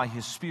God by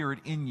his Spirit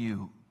in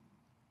you,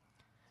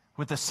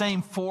 with the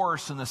same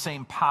force and the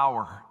same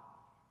power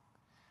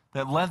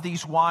that led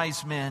these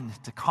wise men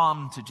to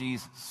come to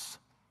Jesus.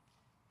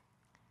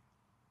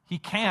 He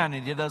can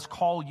and he does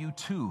call you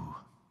too.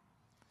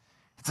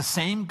 It's the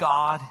same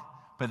God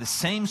by the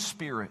same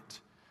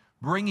Spirit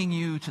bringing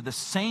you to the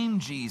same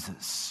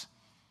Jesus,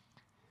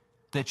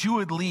 that you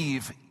would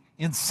leave,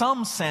 in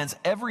some sense,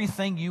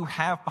 everything you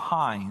have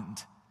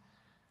behind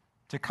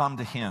to come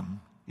to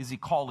him. Is he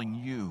calling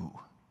you?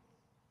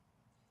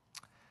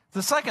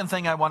 The second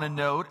thing I want to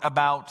note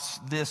about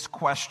this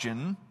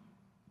question,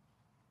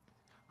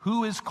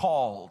 who is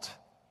called?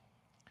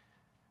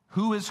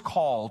 Who is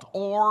called?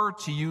 Or,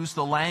 to use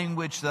the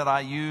language that I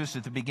used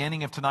at the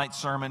beginning of tonight's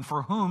sermon,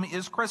 for whom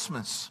is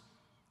Christmas?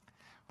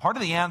 Part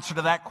of the answer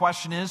to that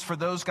question is for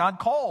those God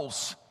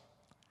calls.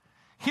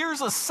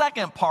 Here's a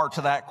second part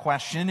to that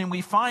question, and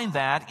we find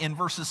that in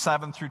verses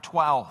 7 through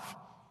 12.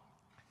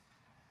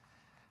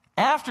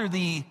 After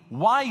the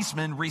wise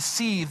men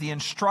received the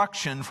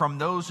instruction from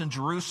those in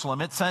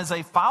Jerusalem, it says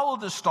they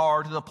followed the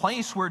star to the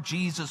place where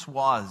Jesus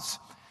was.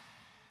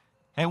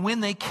 And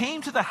when they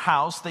came to the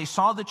house, they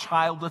saw the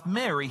child with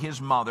Mary, his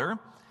mother,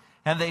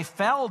 and they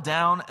fell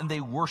down and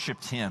they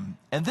worshiped him.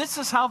 And this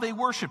is how they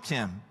worshiped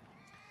him.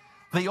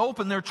 They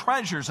opened their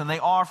treasures and they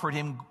offered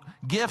him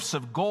gifts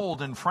of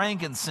gold and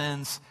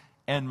frankincense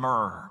and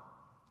myrrh.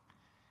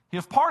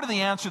 If part of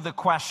the answer to the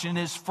question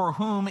is, for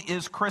whom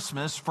is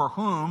Christmas? For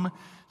whom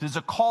does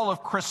the call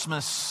of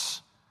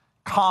Christmas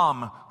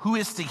come? Who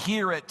is to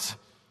hear it?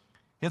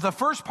 If the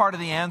first part of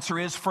the answer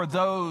is for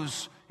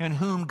those in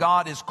whom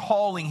God is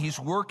calling, he's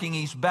working,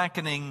 he's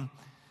beckoning,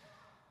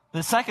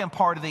 the second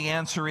part of the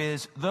answer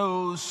is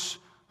those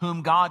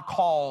whom God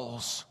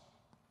calls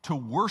to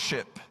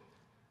worship.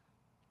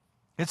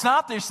 It's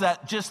not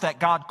just that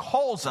God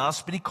calls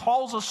us, but he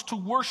calls us to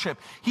worship.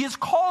 He is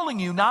calling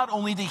you not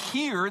only to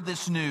hear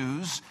this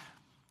news,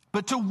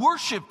 but to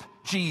worship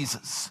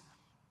Jesus.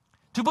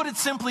 To put it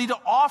simply, to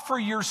offer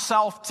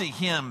yourself to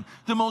him,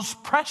 the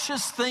most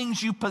precious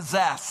things you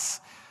possess.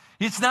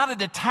 It's not a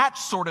detached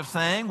sort of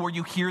thing where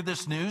you hear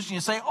this news and you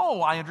say,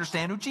 oh, I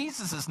understand who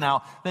Jesus is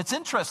now. That's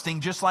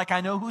interesting, just like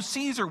I know who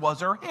Caesar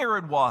was or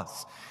Herod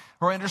was.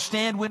 Or I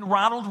understand when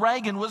Ronald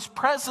Reagan was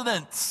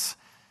president.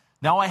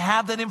 Now I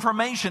have that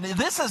information.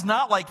 This is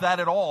not like that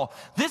at all.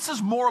 This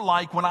is more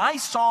like when I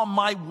saw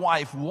my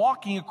wife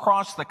walking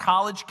across the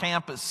college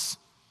campus,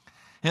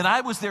 and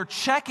I was there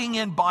checking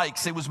in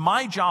bikes. It was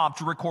my job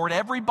to record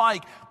every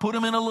bike, put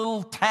them in a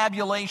little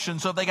tabulation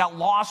so if they got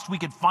lost, we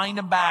could find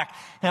them back.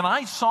 And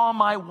I saw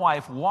my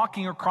wife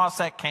walking across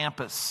that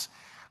campus.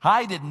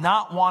 I did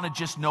not want to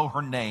just know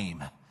her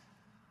name.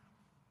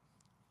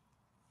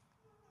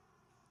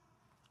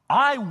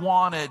 I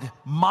wanted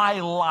my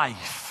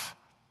life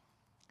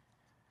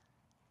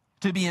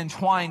to be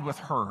entwined with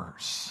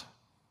hers.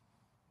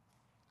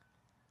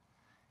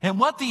 And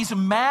what these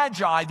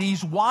magi,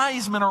 these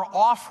wise men are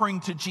offering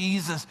to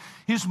Jesus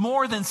is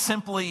more than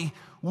simply,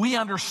 we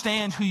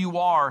understand who you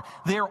are.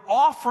 They're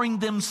offering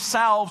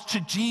themselves to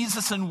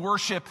Jesus in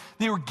worship.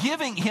 They're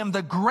giving him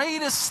the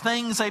greatest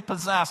things they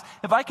possess.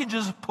 If I can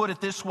just put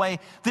it this way,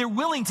 they're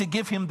willing to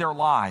give him their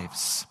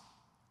lives.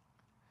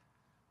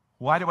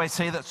 Why do I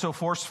say that so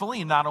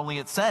forcefully? Not only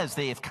it says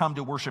they have come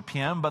to worship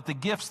him, but the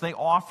gifts they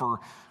offer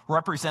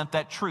represent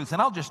that truth.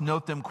 And I'll just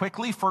note them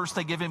quickly. First,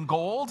 they give him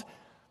gold.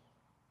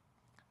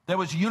 That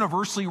was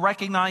universally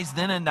recognized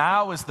then and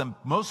now as the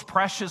most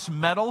precious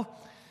metal.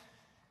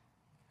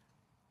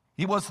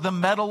 It was the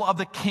metal of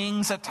the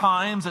kings at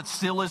times. It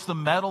still is the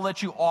metal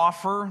that you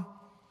offer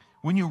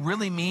when you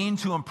really mean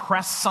to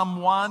impress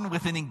someone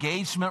with an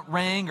engagement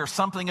ring or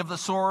something of the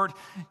sort.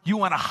 You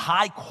want a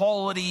high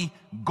quality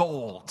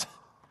gold.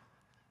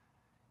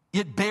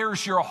 It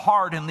bears your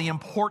heart and the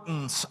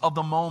importance of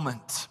the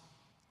moment.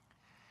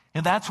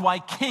 And that's why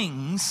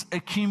kings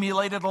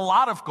accumulated a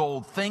lot of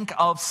gold. Think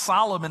of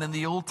Solomon in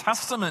the Old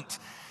Testament.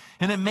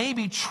 And it may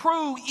be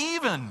true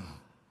even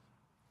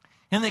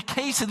in the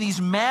case of these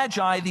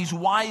magi, these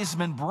wise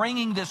men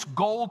bringing this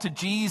gold to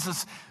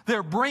Jesus.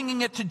 They're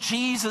bringing it to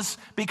Jesus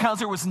because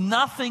there was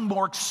nothing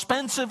more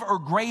expensive or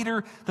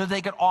greater that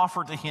they could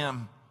offer to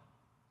him.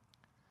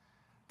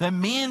 They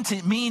mean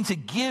to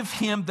give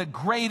him the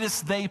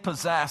greatest they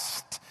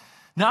possessed,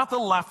 not the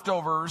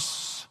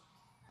leftovers.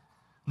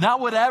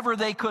 Not whatever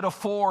they could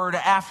afford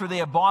after they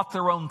had bought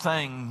their own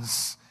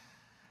things.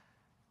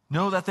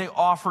 Know that they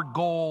offered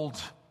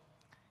gold.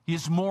 He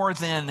is more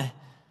than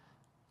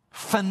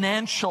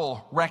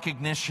financial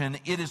recognition.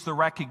 It is the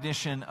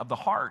recognition of the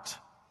heart.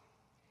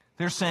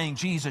 They're saying,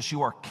 Jesus,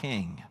 you are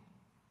king.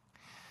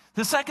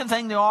 The second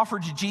thing they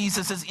offered to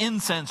Jesus is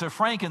incense or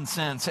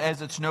frankincense,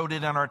 as it's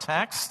noted in our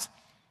text.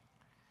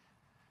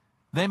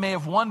 They may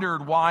have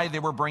wondered why they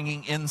were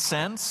bringing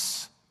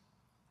incense.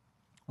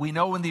 We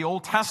know in the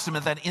Old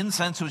Testament that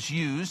incense was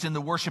used in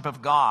the worship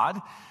of God.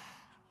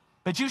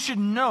 But you should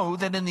know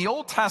that in the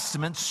Old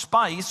Testament,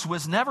 spice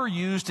was never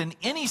used in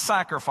any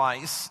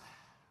sacrifice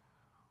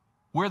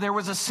where there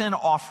was a sin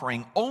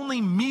offering. Only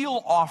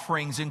meal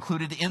offerings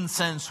included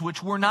incense,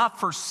 which were not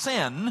for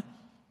sin.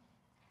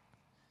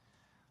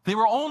 They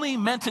were only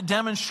meant to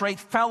demonstrate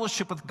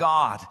fellowship with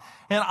God.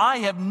 And I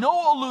have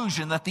no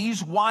illusion that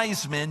these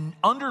wise men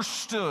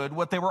understood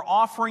what they were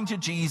offering to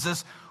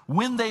Jesus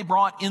when they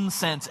brought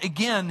incense.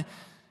 Again,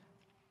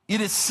 it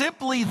is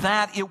simply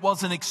that it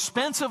was an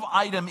expensive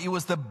item. It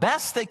was the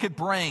best they could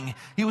bring.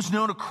 It was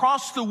known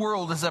across the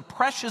world as a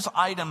precious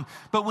item.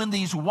 But when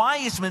these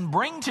wise men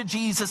bring to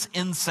Jesus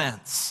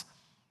incense,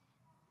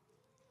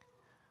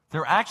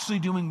 they're actually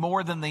doing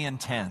more than they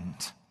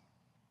intend.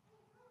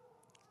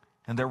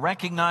 And they're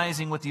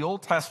recognizing what the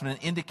Old Testament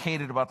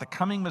indicated about the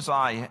coming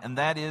Messiah, and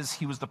that is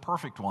he was the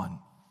perfect one.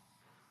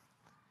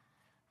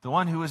 The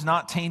one who is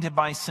not tainted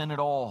by sin at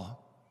all.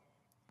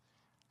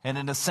 And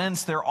in a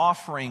sense, they're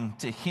offering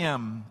to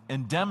him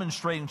and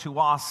demonstrating to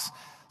us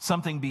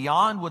something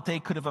beyond what they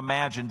could have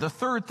imagined. The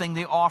third thing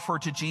they offer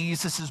to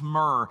Jesus is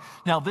myrrh.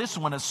 Now, this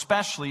one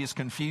especially is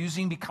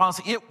confusing because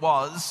it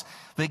was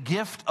the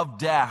gift of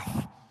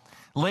death.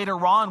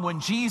 Later on, when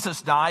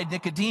Jesus died,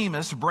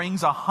 Nicodemus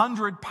brings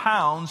 100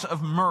 pounds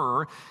of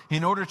myrrh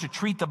in order to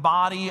treat the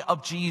body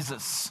of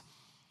Jesus.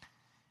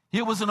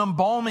 It was an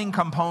embalming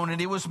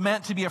component. It was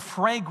meant to be a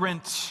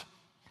fragrant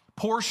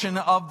portion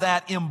of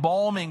that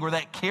embalming or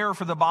that care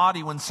for the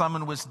body when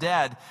someone was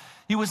dead.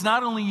 It was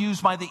not only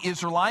used by the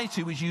Israelites,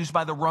 it was used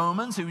by the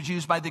Romans, it was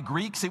used by the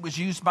Greeks, it was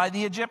used by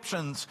the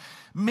Egyptians.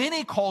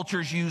 Many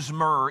cultures use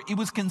myrrh. It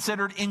was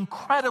considered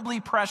incredibly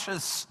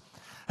precious.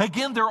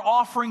 Again, they're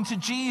offering to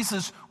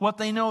Jesus what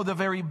they know, the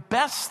very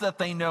best that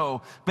they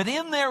know. But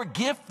in their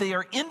gift, they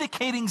are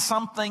indicating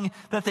something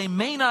that they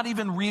may not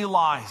even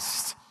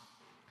realize.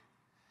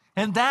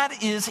 And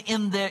that is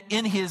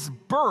in his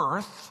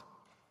birth,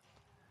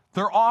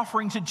 they're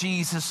offering to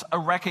Jesus a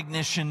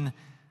recognition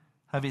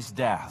of his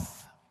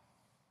death.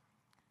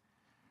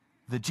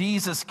 That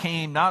Jesus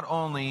came not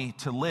only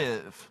to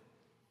live,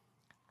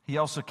 he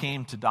also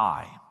came to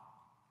die.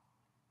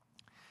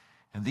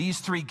 And these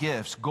three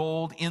gifts,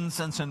 gold,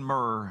 incense, and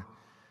myrrh,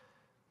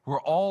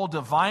 were all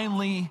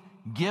divinely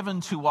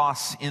given to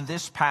us in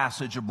this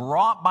passage,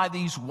 brought by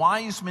these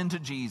wise men to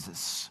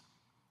Jesus.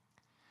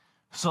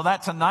 So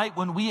that tonight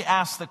when we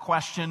ask the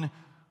question,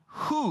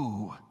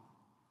 who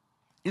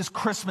is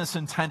Christmas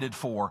intended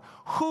for?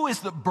 Who is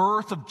the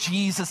birth of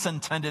Jesus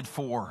intended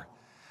for?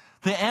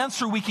 The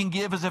answer we can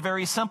give is a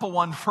very simple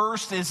one.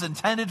 First, is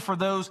intended for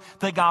those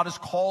that God is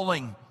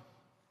calling,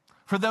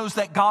 for those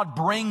that God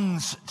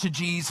brings to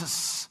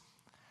Jesus.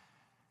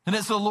 And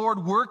as the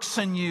Lord works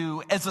in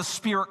you, as the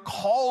Spirit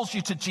calls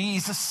you to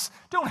Jesus,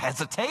 don't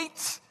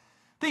hesitate.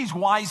 These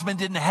wise men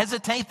didn't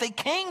hesitate. They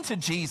came to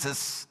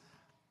Jesus.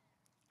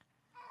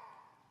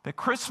 But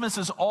Christmas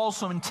is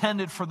also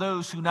intended for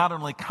those who not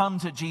only come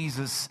to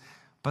Jesus,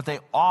 but they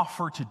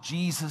offer to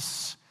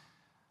Jesus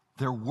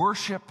their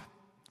worship,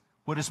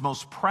 what is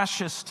most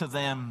precious to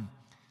them.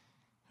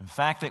 In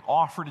fact, they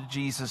offer to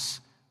Jesus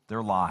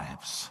their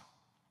lives.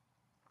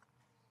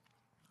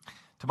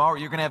 Tomorrow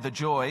you're going to have the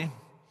joy.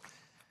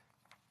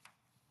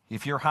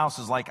 If your house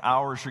is like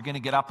ours, you're going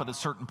to get up at a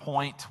certain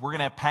point. We're going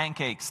to have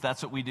pancakes.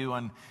 That's what we do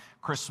on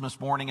Christmas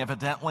morning,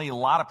 evidently. A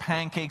lot of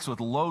pancakes with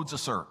loads of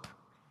syrup.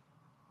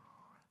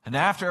 And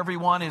after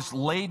everyone is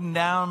laden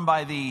down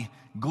by the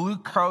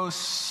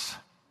glucose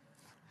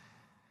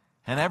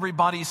and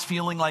everybody's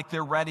feeling like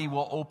they're ready,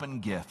 we'll open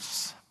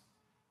gifts.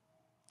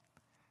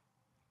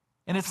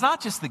 And it's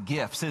not just the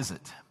gifts, is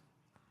it?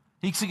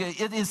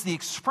 It is the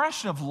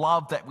expression of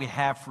love that we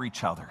have for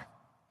each other.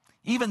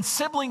 Even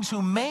siblings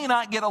who may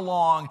not get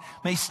along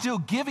may still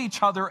give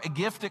each other a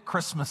gift at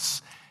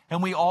Christmas,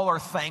 and we all are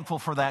thankful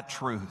for that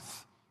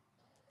truth.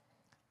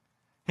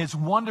 As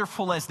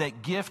wonderful as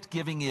that gift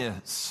giving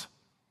is,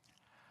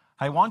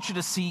 I want you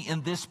to see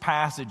in this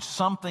passage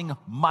something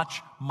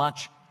much,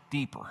 much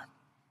deeper.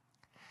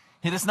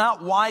 It is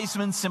not wise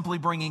men simply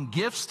bringing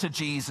gifts to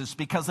Jesus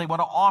because they want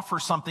to offer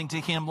something to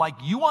him, like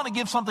you want to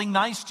give something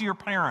nice to your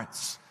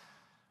parents.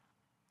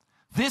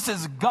 This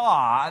is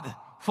God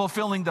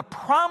fulfilling the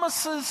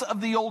promises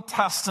of the Old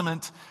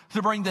Testament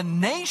to bring the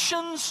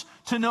nations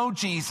to know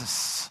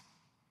Jesus.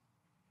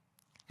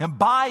 And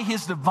by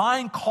his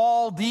divine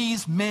call,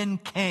 these men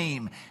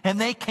came, and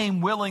they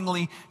came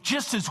willingly,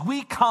 just as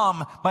we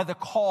come by the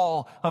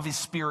call of his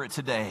Spirit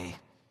today.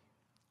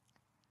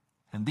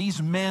 And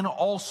these men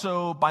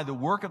also, by the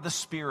work of the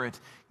Spirit,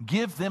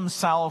 give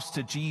themselves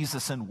to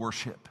Jesus in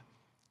worship.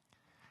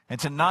 And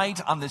tonight,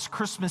 on this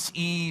Christmas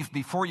Eve,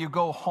 before you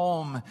go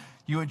home,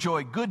 you enjoy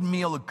a good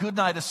meal, a good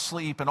night of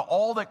sleep, and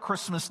all that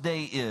Christmas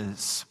Day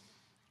is.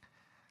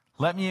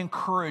 Let me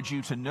encourage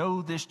you to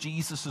know this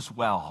Jesus as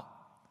well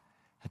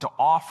and to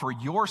offer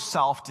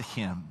yourself to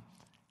him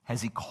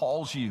as he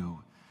calls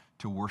you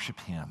to worship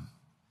him.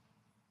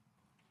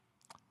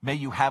 May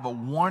you have a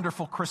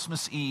wonderful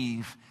Christmas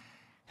Eve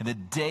and a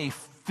day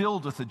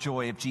filled with the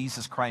joy of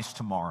Jesus Christ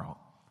tomorrow.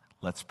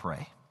 Let's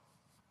pray.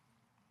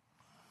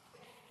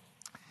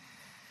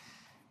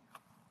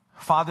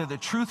 Father, the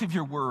truth of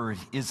your word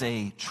is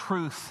a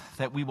truth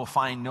that we will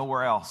find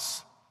nowhere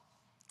else.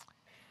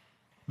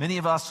 Many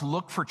of us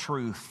look for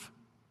truth.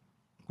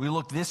 We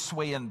look this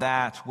way and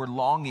that. We're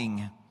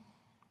longing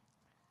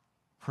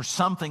for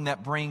something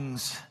that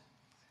brings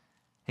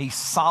a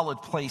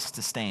solid place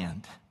to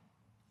stand.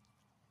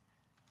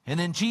 And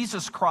in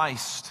Jesus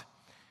Christ,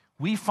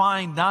 we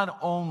find not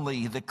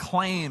only the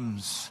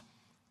claims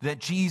that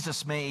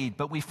Jesus made,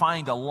 but we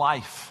find a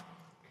life.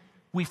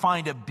 We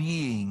find a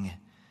being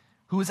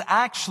who was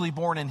actually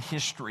born in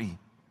history,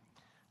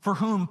 for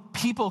whom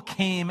people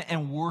came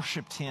and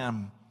worshiped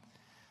him.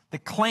 The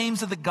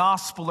claims of the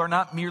gospel are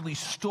not merely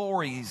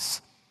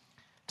stories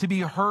to be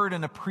heard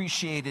and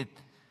appreciated.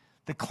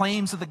 The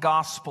claims of the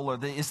gospel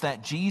is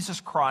that Jesus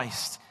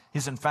Christ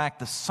is in fact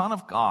the Son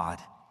of God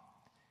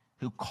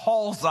who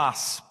calls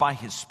us by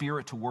his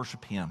Spirit to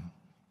worship him.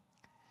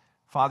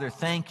 Father,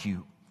 thank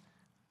you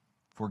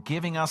for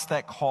giving us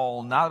that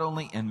call, not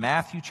only in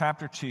Matthew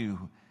chapter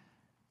 2,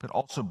 but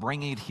also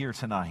bringing it here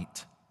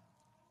tonight.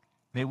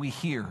 May we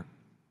hear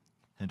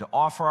and to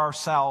offer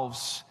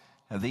ourselves,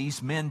 as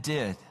these men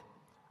did,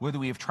 whether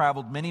we have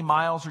traveled many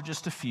miles or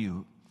just a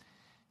few.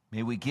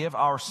 May we give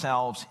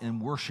ourselves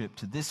in worship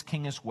to this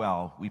King as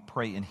well. We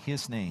pray in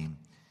his name.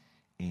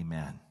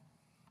 Amen.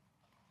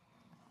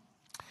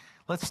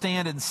 Let's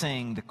stand and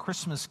sing the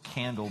Christmas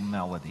Candle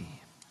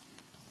Melody.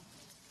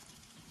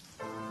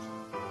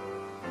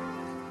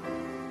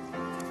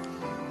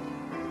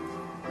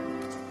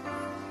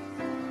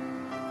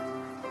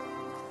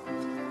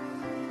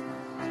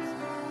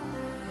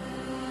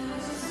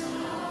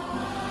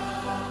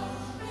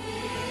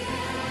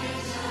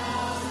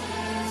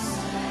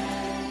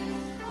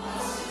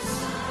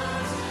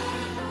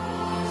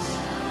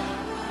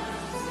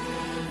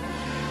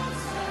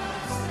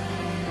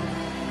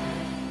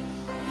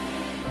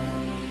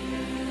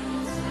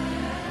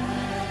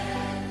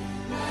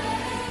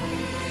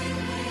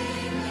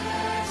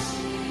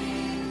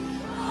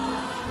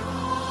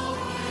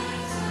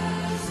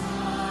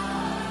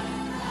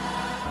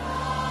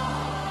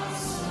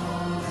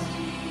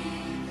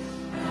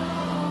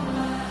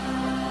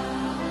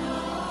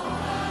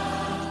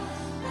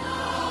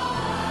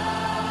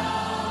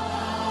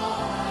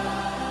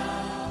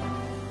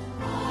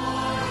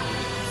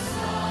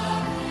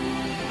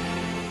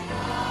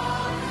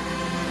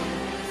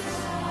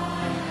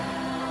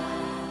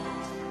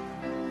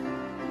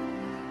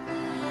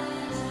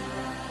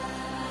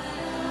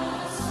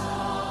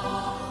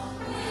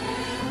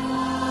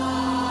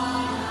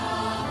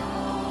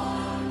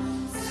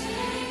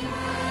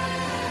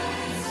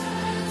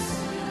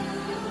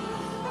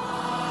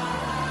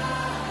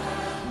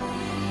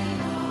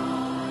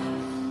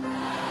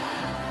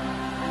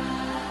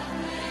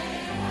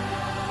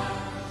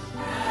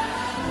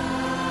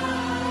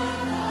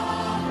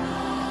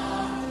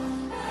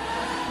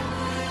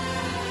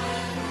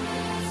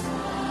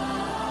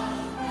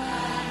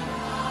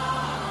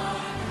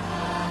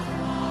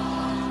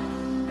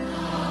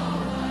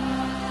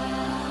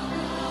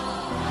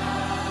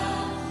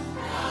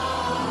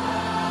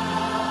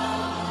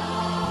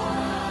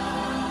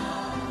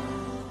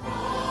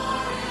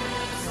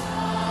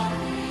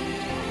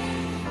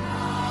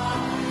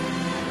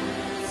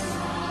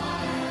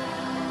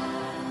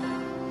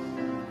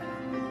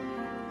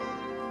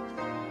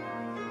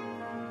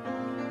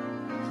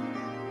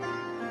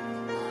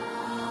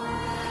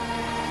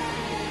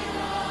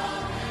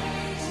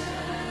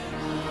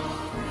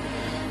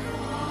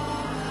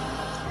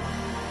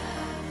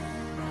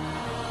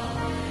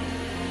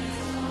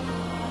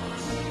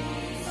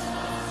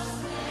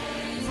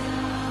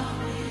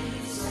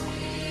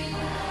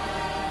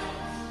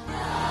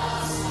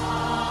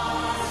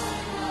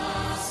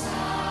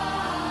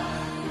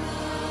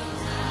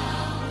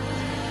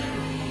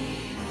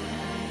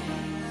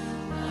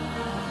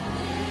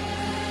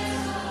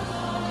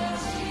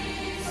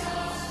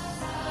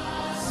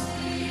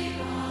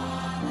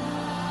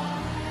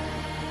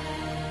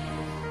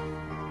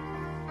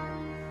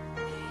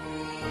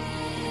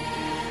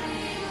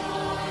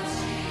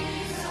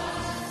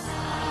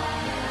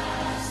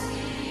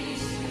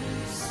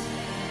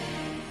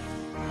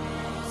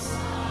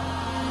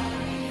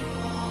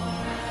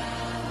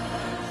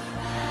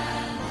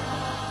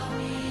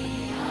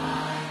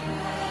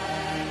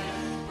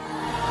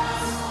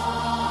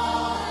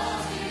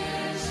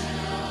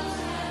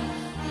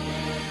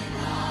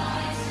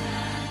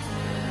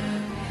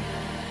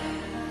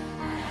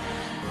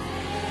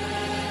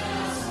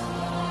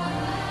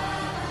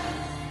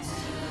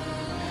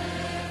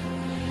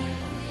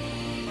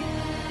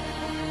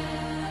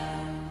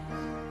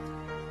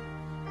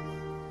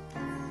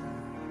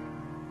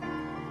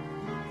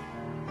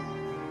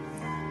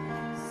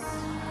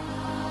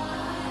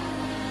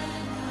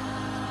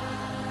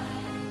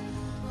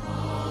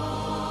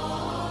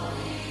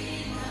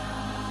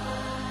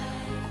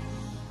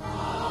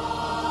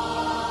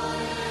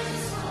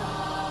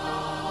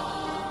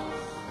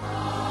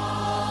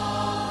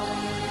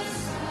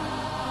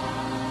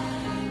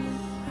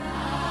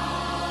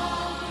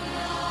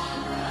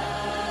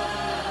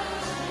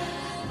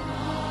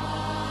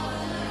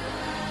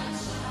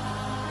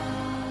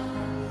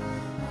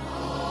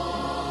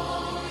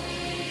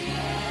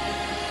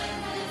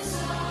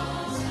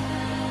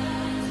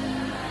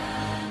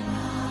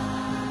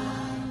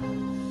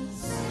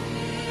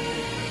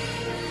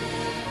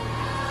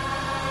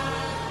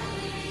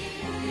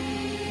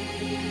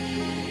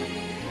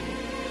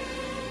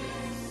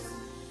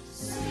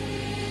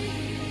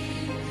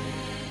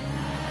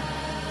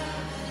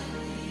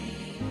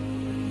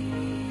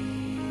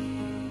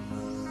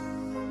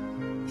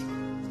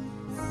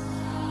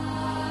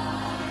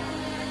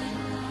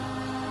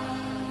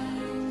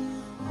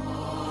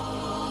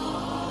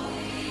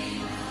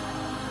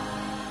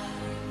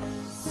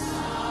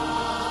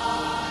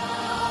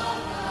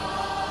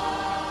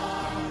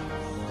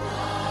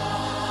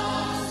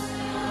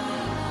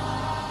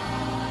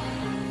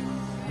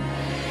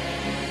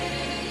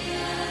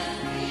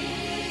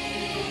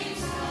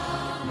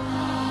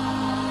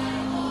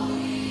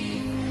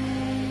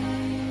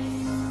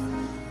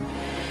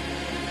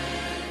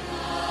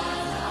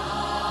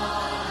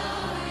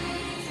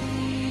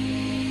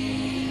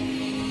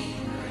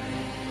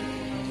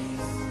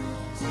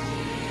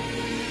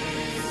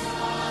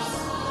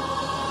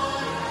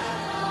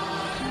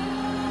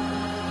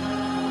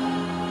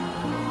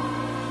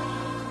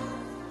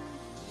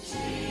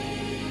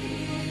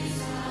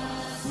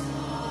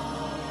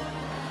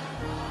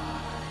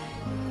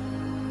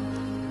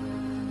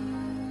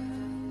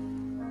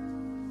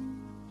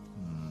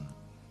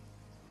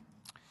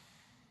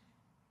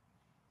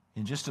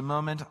 In just a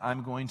moment,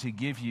 I'm going to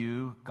give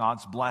you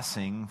God's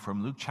blessing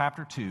from Luke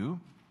chapter 2,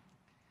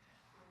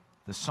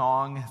 the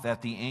song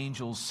that the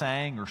angels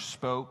sang or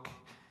spoke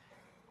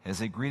as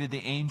they greeted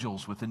the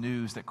angels with the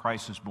news that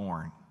Christ was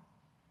born.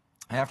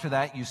 After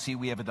that, you see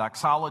we have a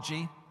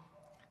doxology,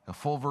 a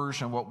full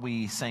version of what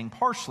we sang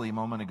partially a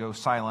moment ago,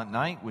 Silent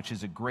Night, which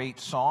is a great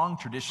song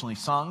traditionally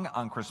sung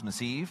on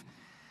Christmas Eve.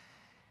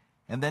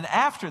 And then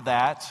after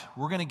that,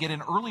 we're going to get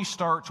an early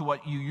start to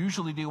what you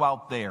usually do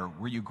out there,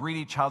 where you greet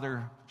each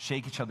other,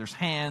 shake each other's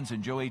hands,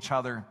 enjoy each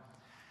other.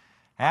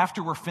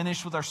 After we're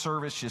finished with our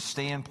service, just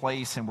stay in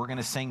place, and we're going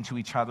to sing to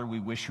each other, "We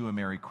wish you a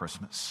Merry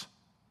Christmas."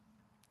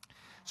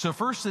 So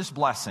first, this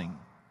blessing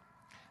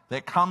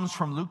that comes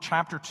from Luke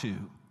chapter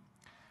 2,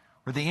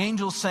 where the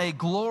angels say,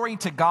 "Glory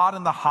to God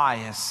in the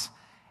highest,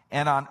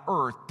 and on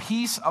earth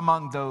peace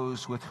among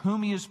those with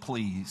whom he is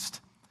pleased."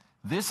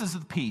 This is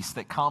the peace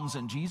that comes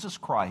in Jesus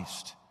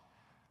Christ.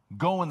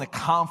 Go in the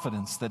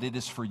confidence that it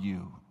is for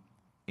you.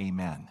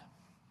 Amen.